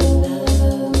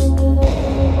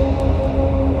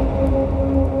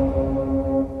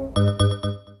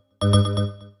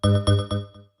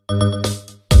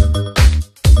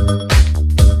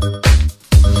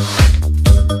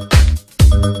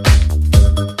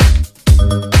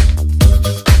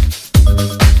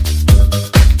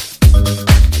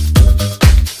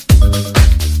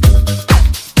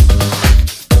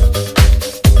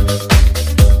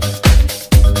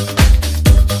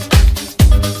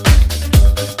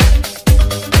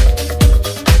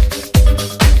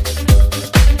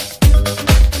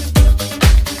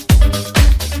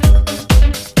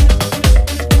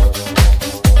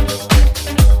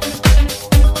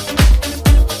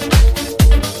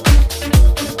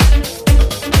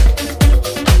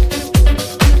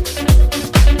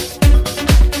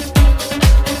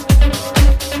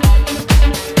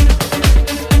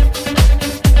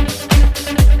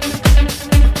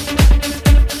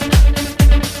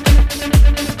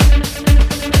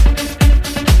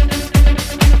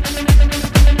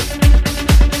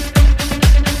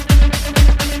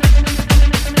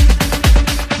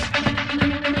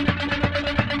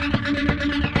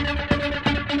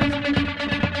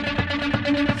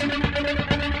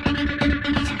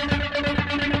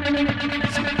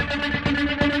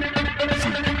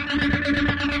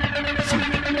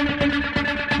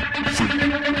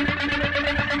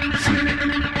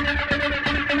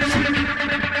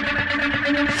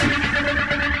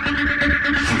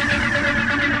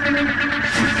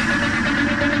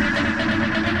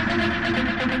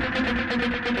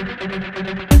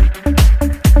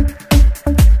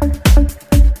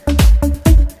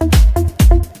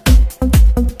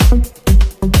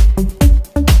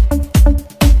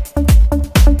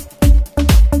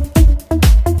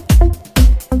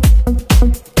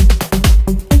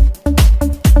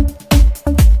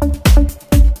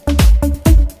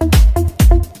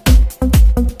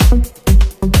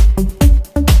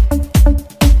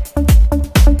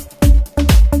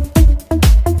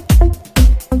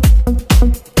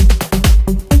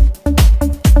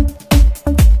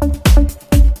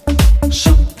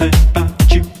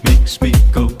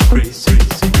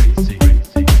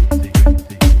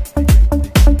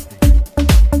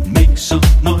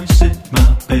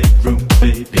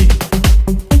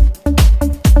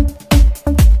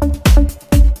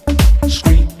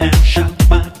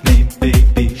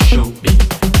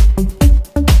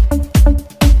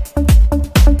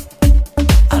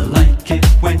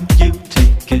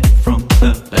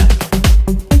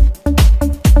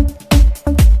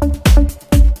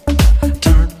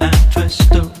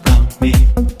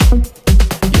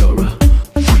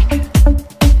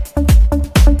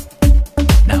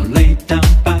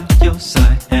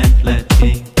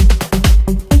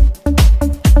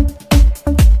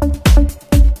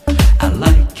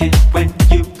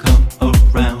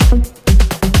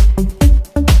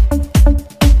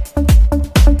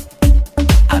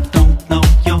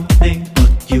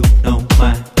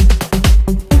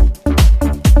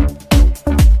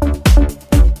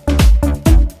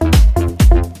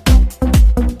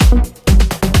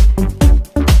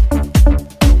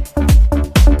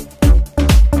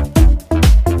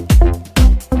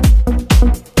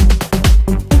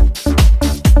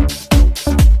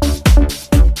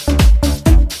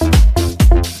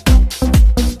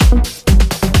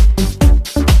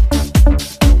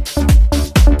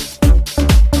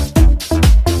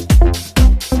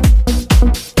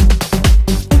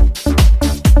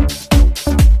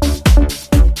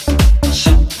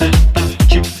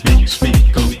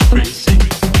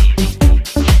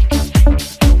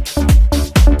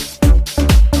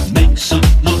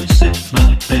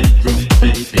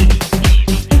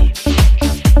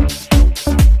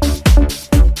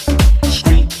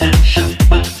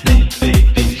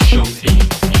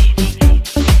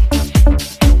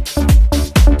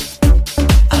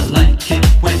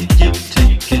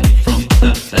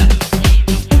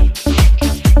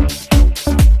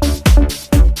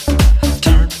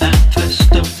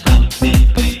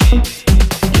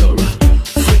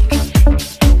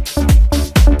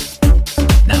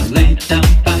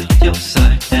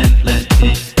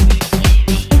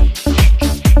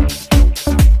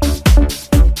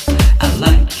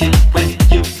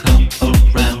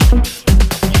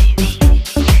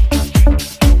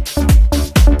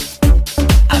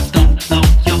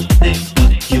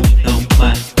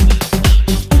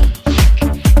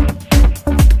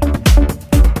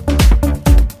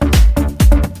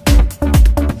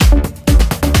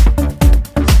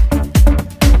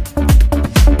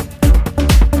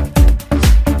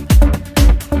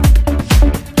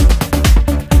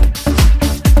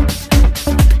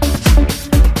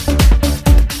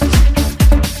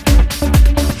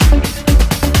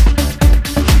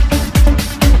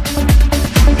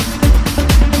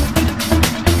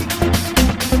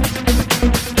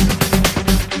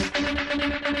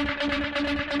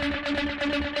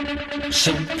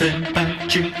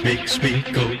 me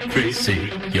go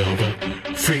crazy. You're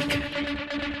a freak.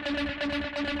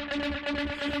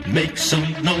 Make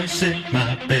some noise in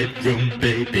my bedroom,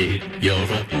 baby. You're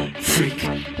a freak.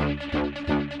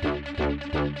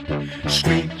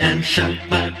 Scream and shout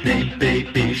my name,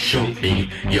 baby. Show me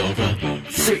you're a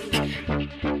freak.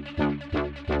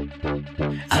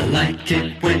 I like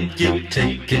it when you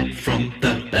take it from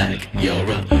the back. You're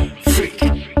a freak.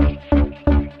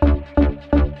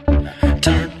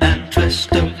 Turn and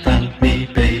twist around me,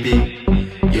 baby.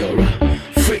 You're a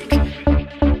freak.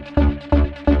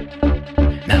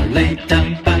 Now lay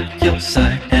down by your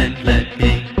side and let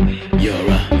me. You're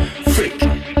a freak.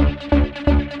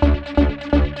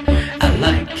 I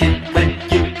like it when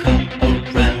you come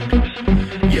around.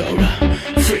 You're a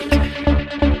freak.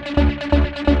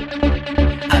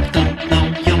 I don't know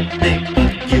your name,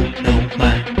 but you know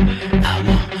mine. I'm a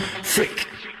freak.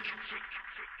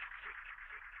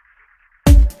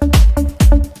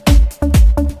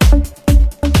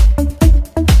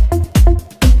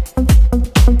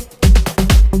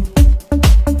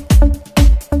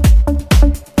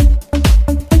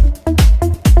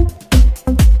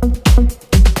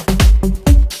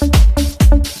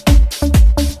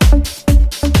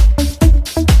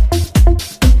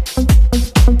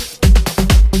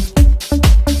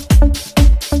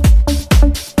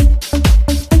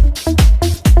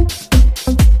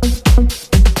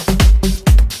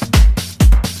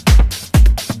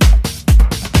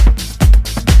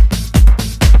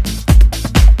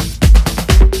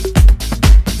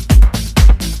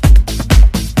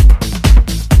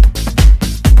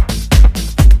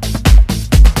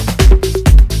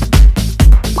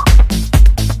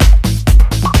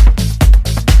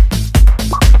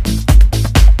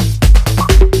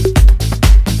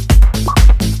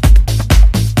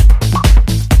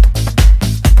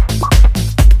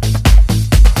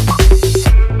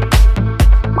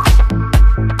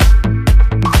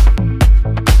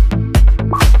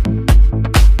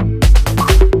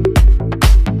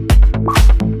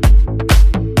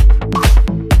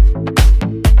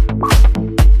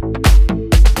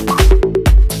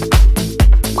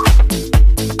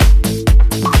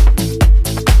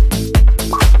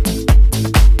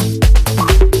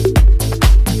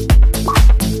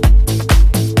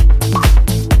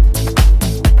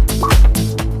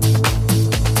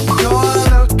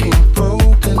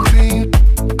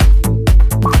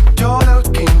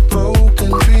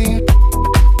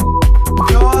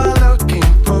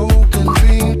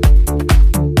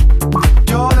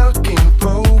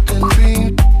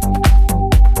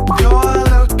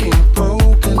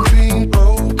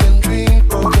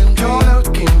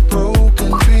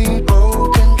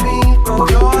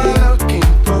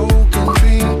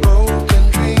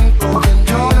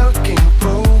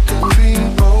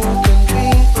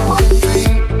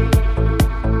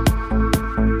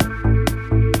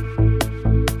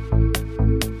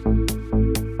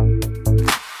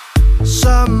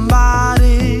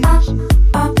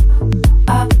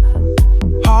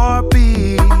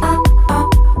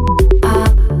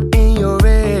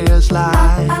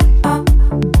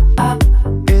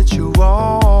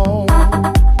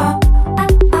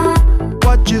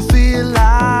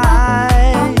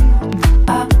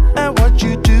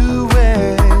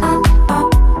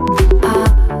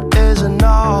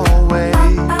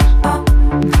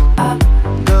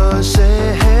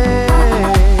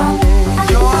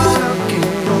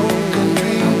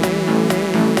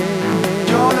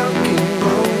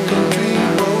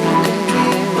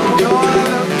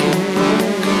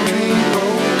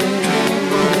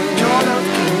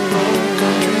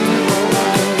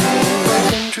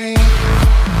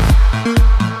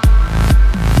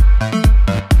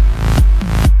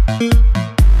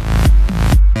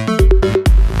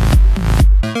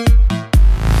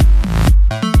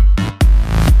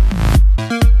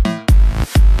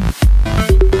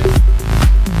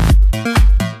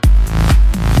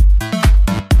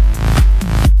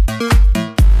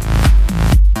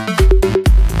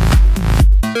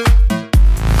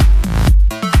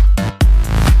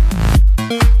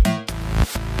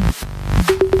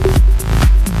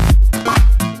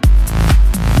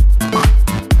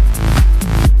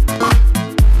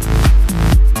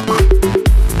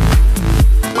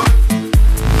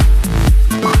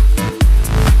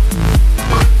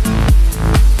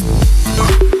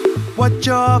 What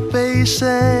you're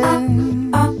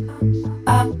facing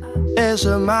is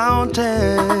a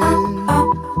mountain.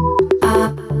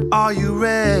 Are you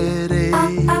ready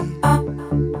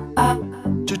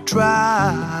to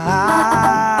try?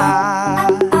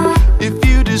 If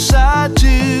you decide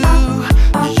to,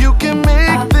 you can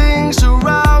make things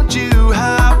around you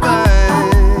happen.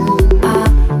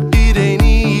 It ain't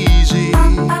easy.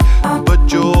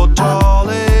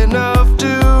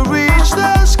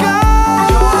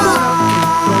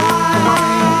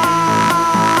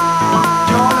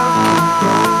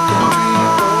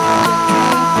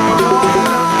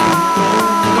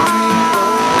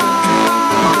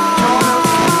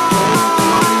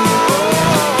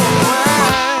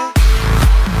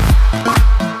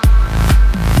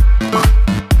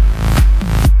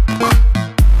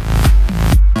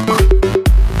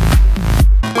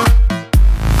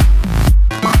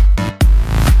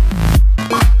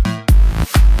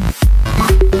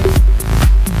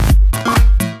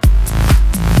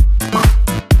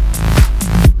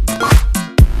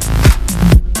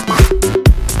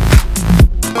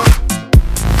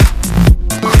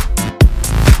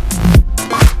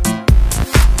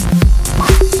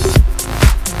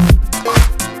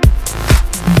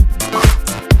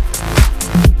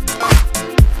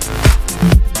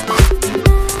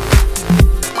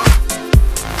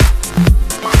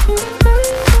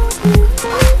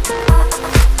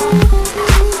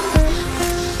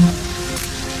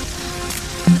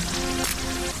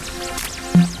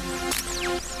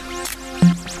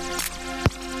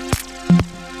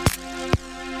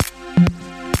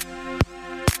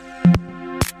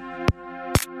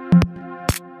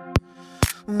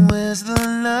 Where's the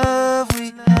love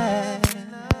we had?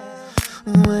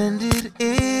 When did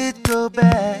it go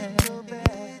bad?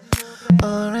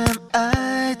 Or am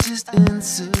I just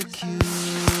insecure?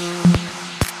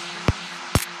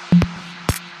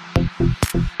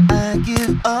 I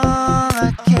give all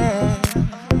I can,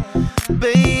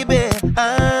 baby,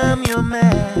 I'm your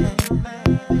man.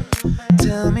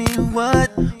 Tell me what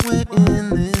we're in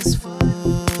this for.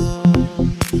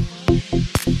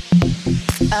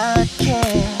 I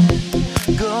can't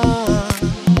go on,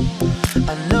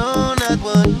 I know not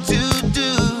what to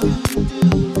do.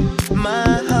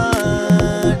 My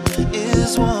heart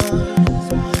is warm,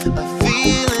 I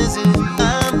feel as if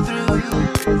I'm through.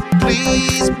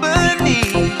 Please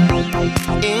believe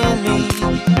in me,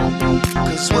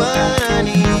 'cause what I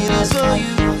need is for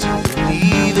you to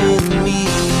believe in me.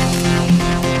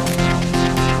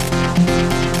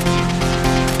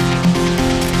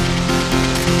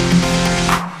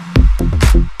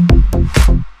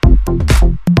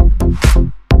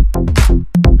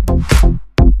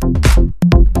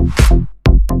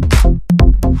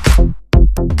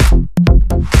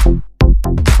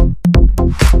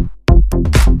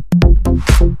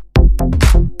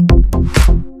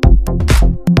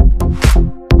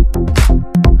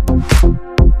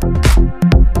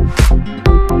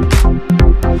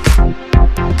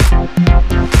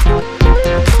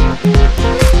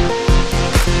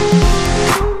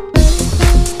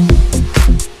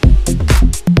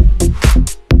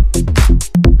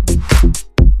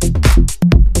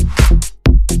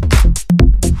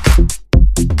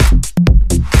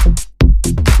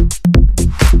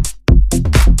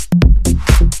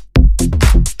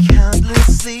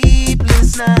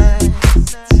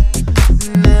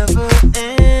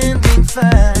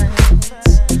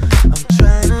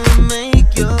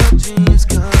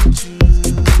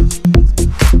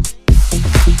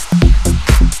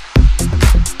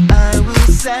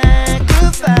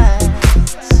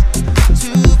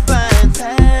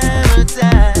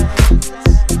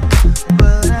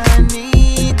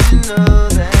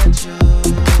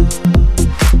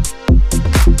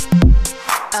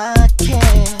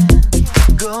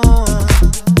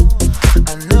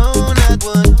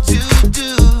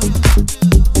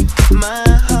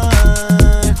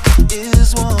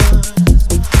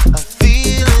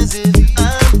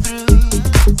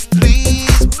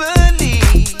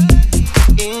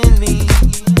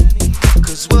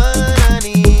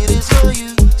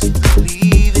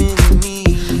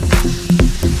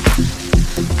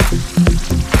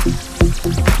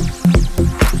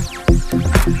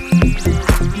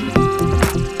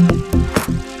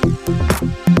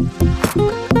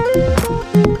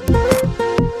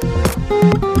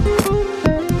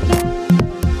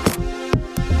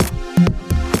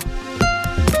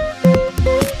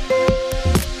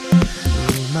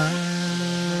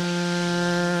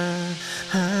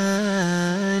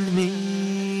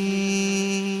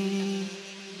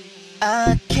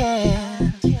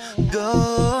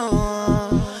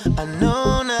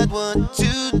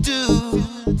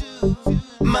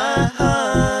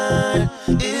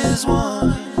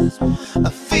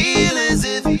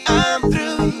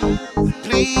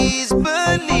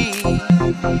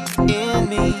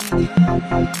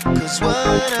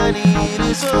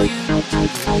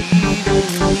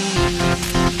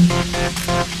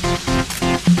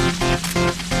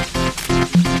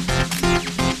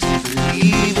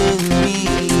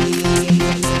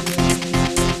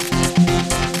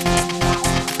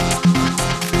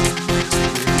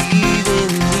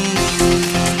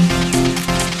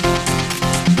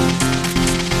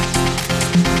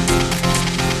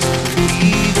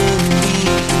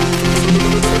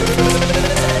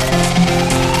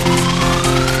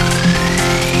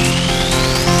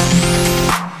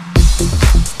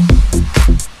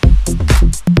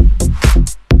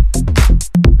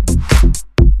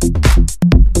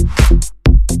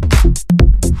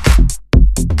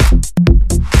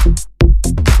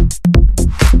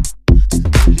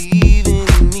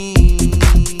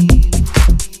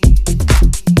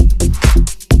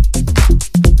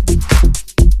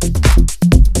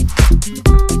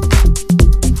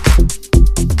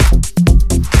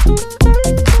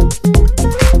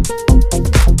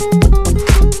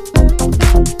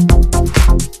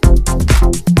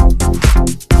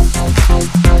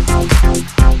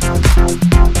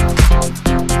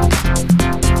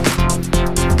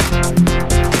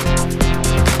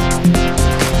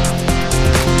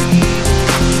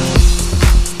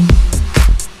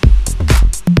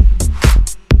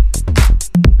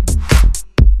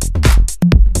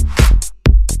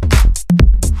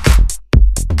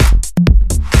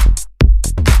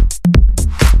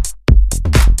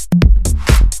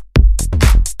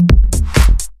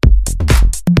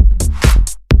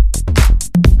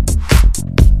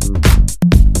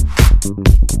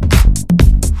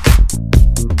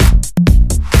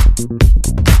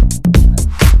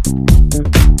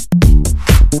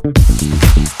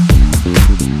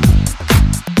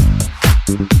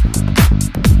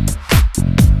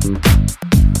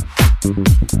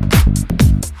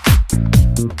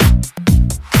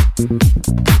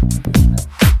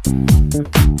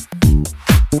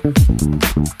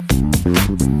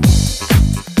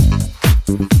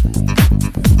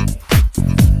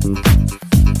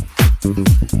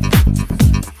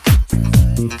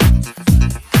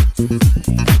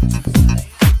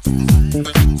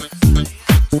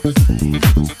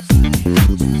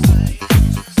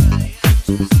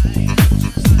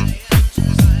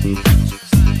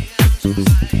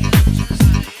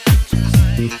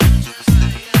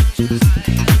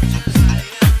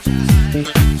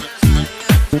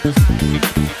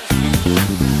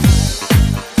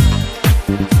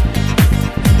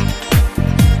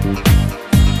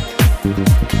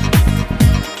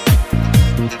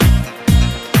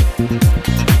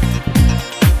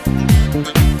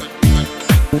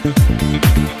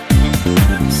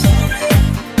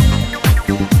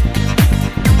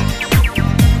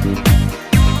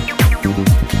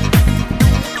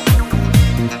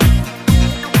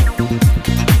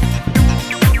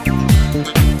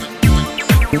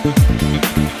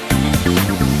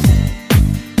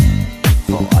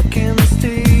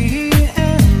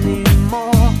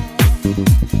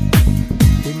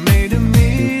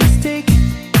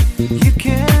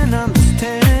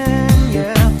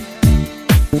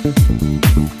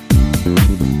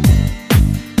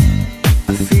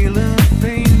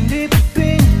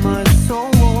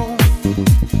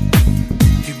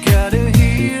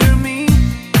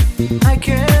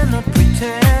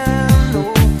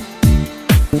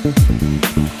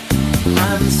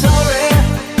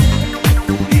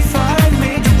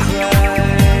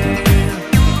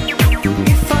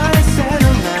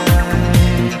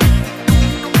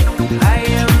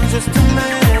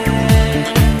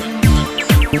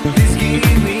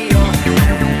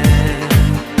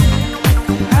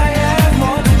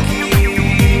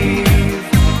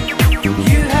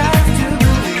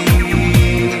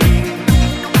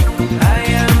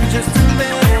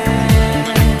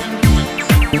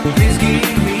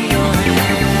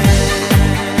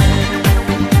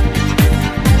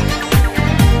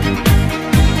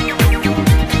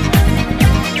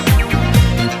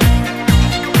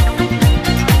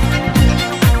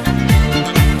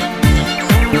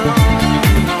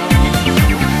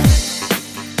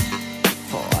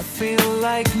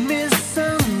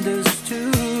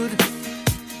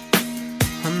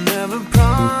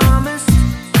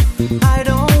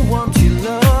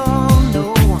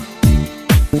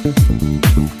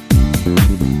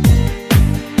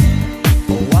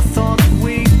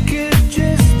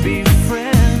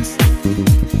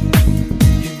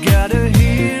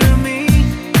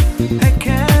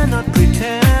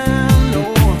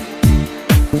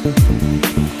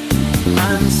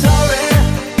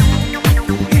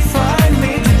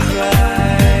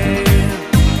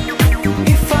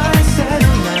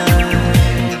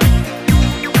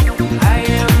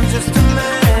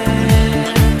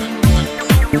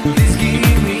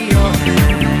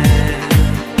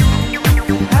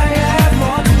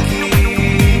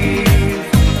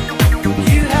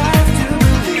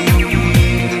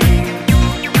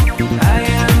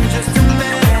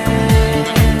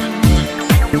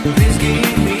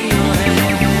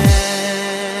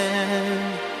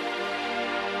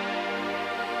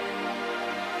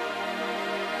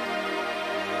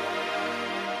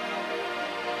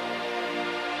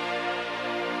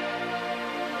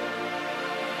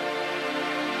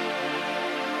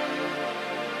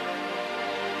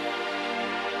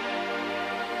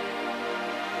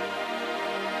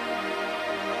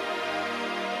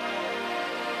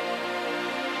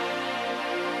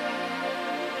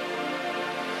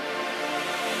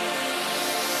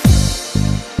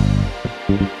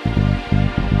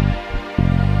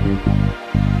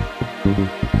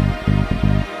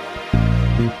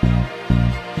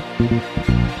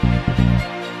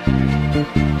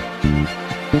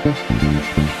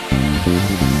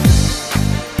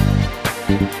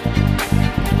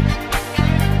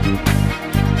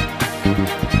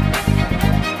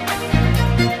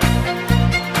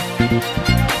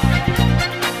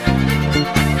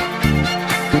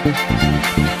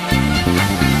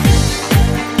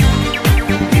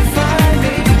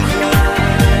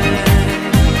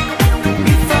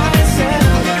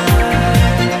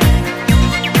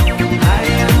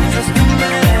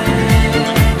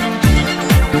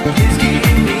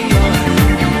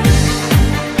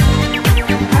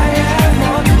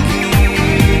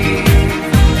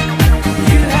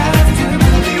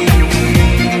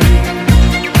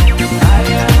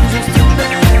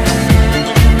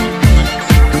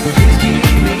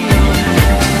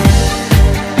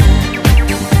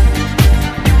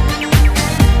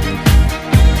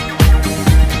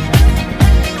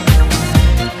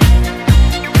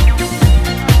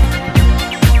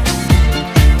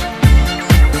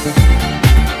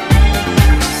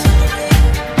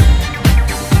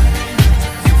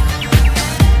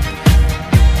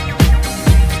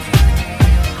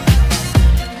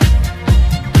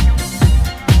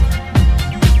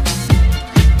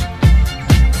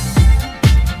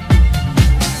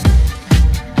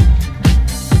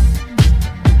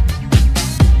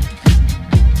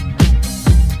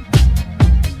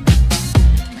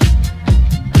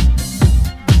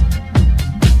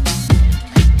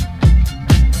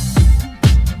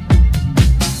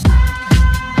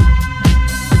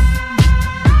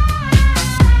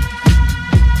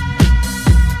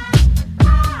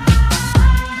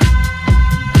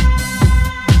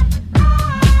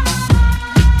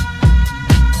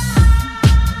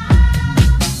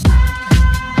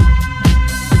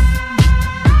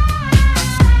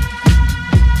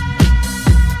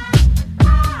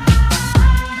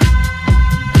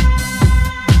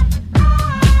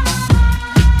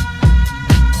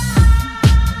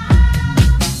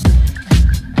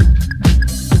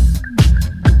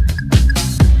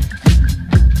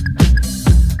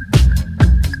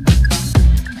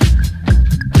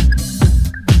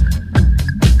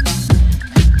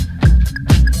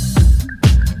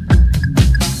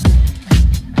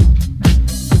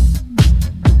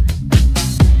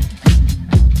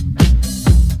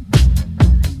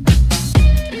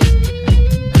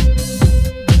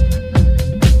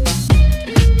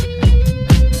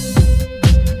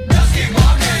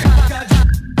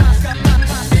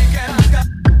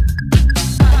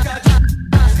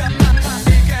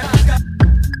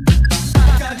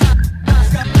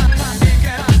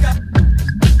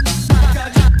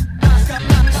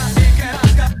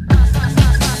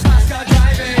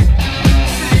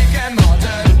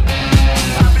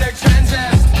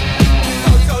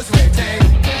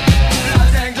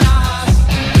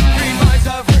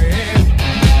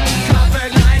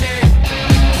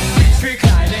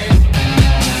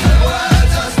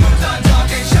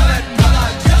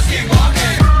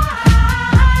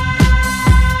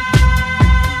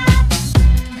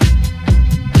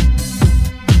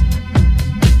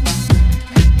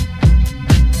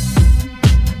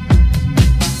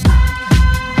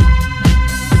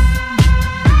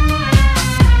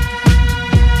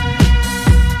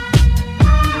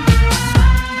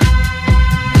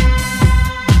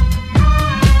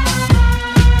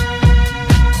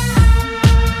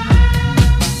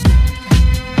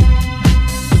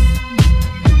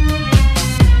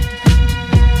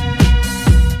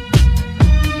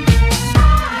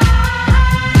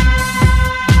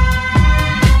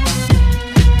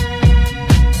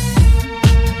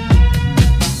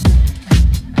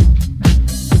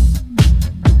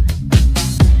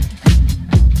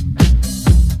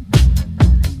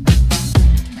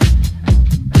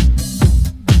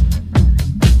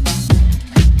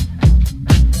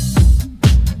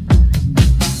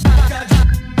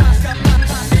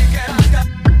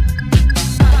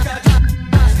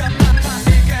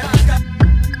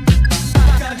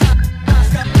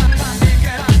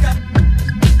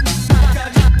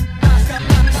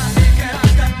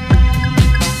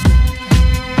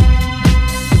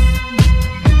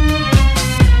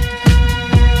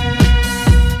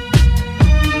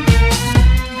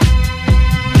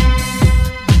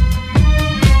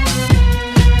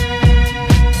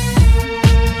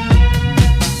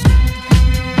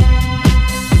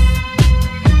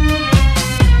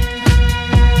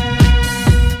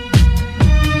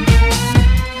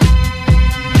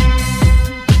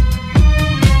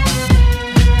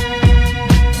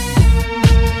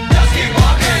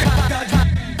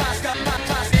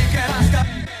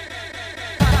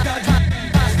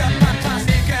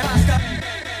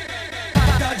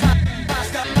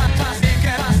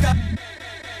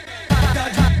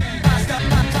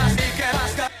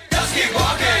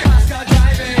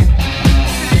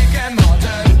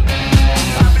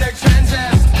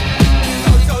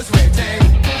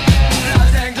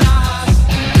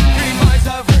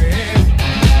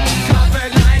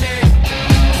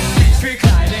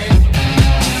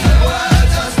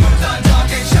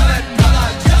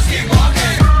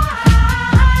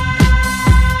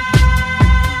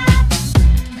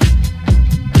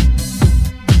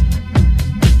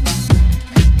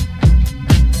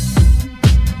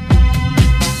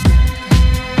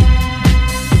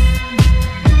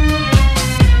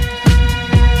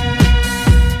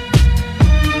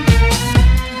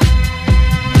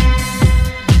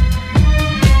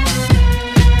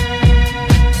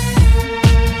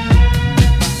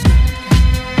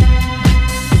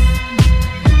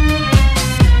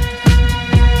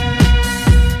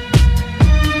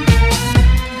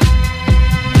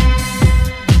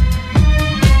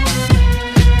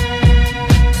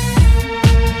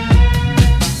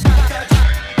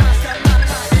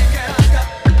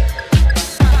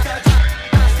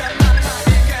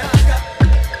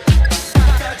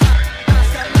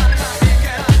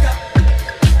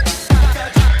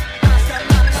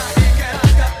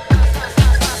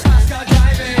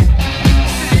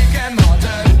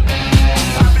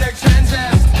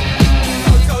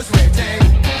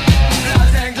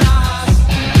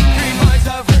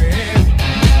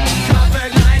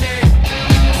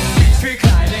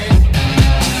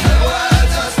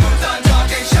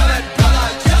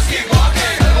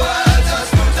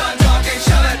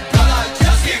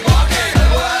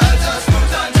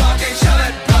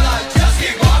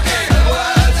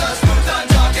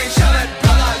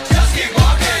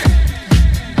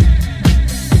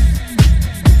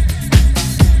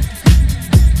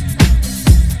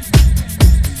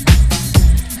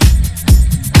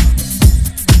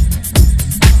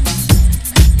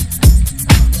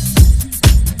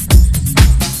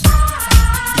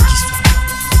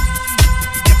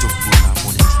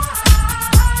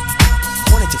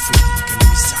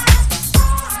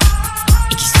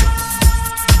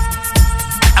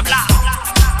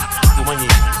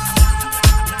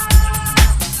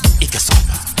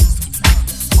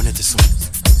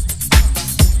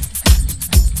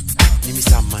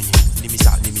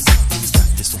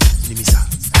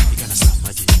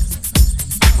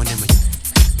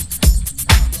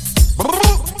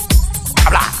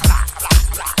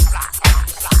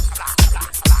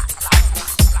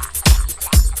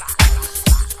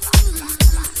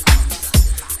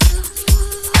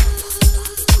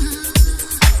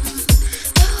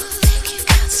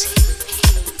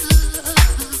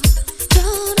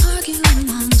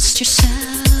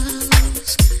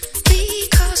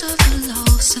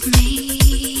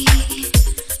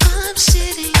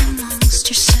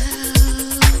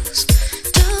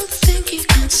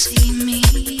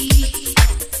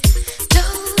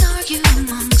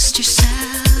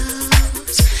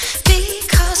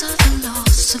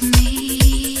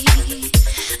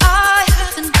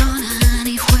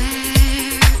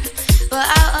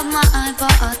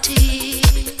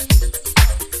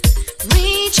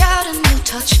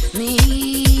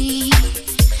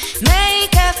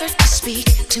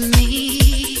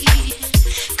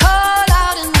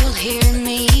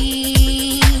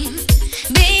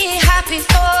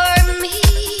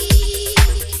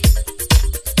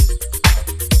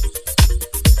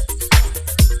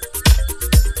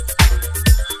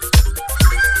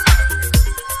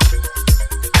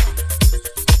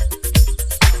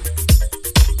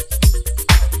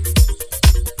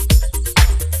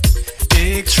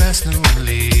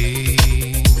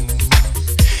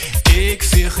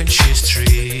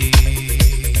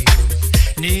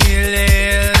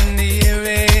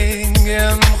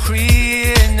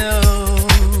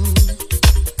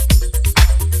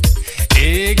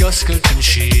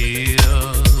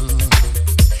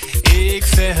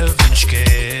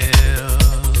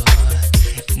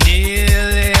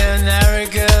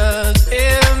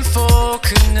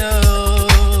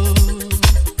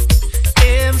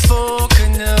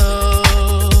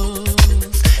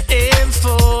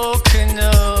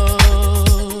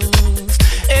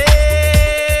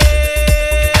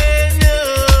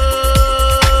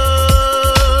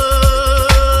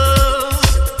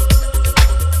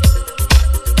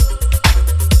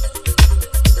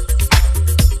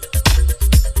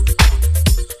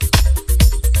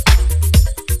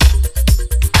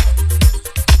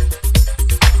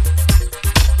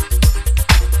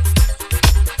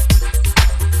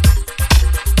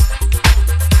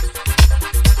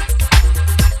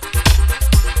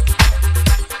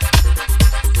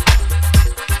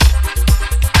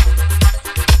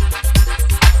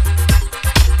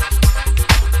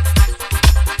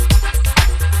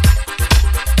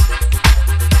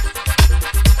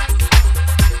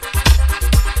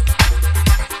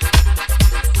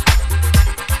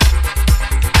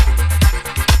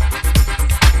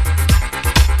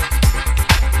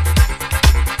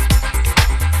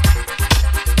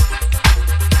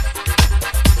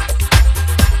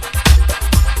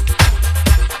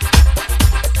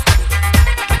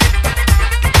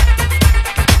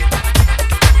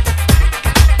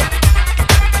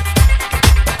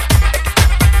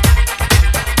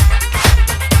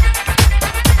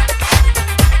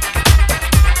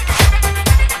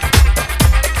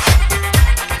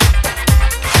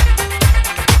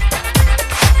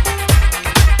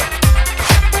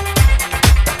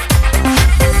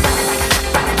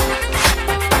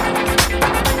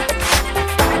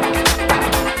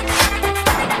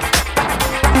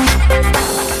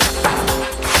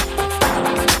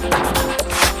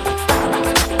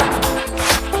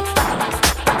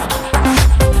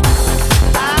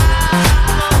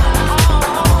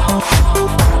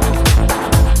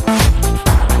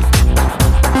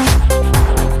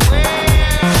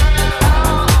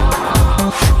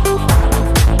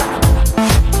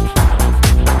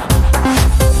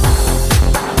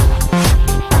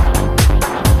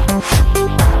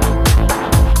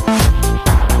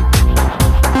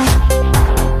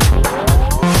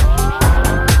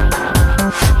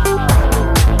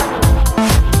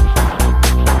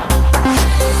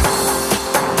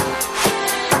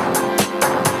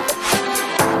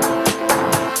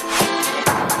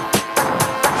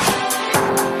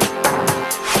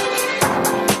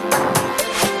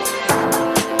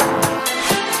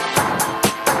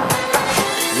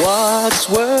 What's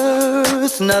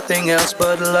worth nothing else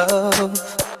but love?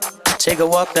 Take a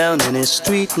walk down any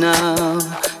street now.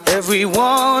 Every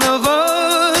one of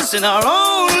us in our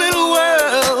own little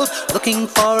world, looking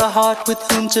for a heart with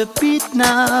whom to beat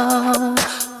now.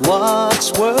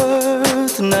 What's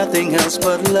worth nothing else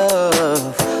but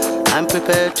love? I'm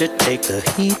prepared to take the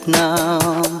heat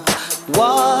now.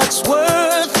 What's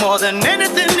worth more than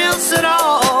anything else at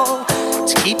all?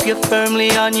 To keep you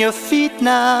firmly on your feet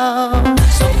now.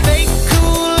 So fake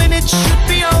cool and it should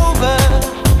be over,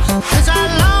 'cause I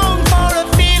long for a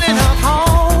feeling of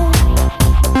home.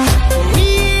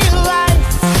 Real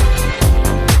life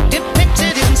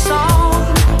depicted in song,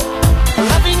 a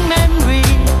loving memory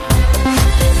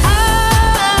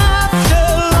after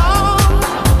long.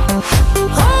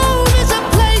 Home is a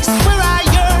place where I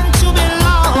yearn to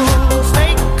belong.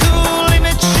 Fake cool and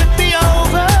it should be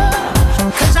over,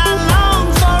 'cause I long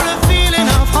for a feeling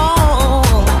of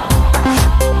home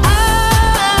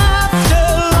after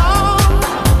long.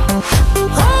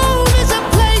 Home is a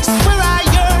place where I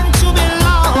yearn to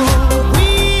belong.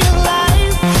 Real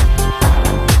life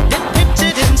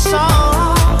depicted in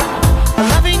song, a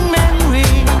loving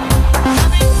memory, a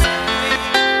loving memory,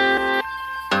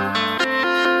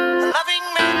 a loving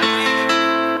memory,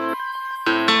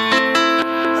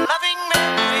 a loving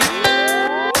memory,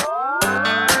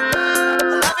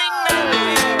 a loving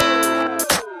memory.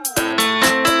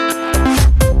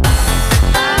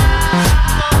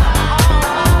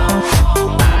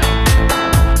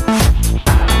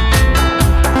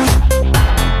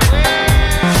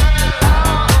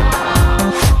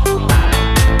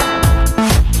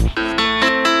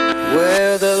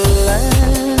 Where the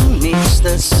land meets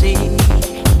the sea,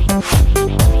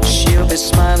 she'll be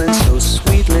smiling so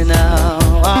sweetly now.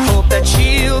 I hope that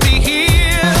she'll be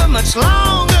here much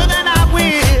longer than I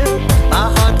will. My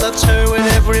heart loves her with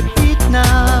every beat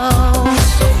now.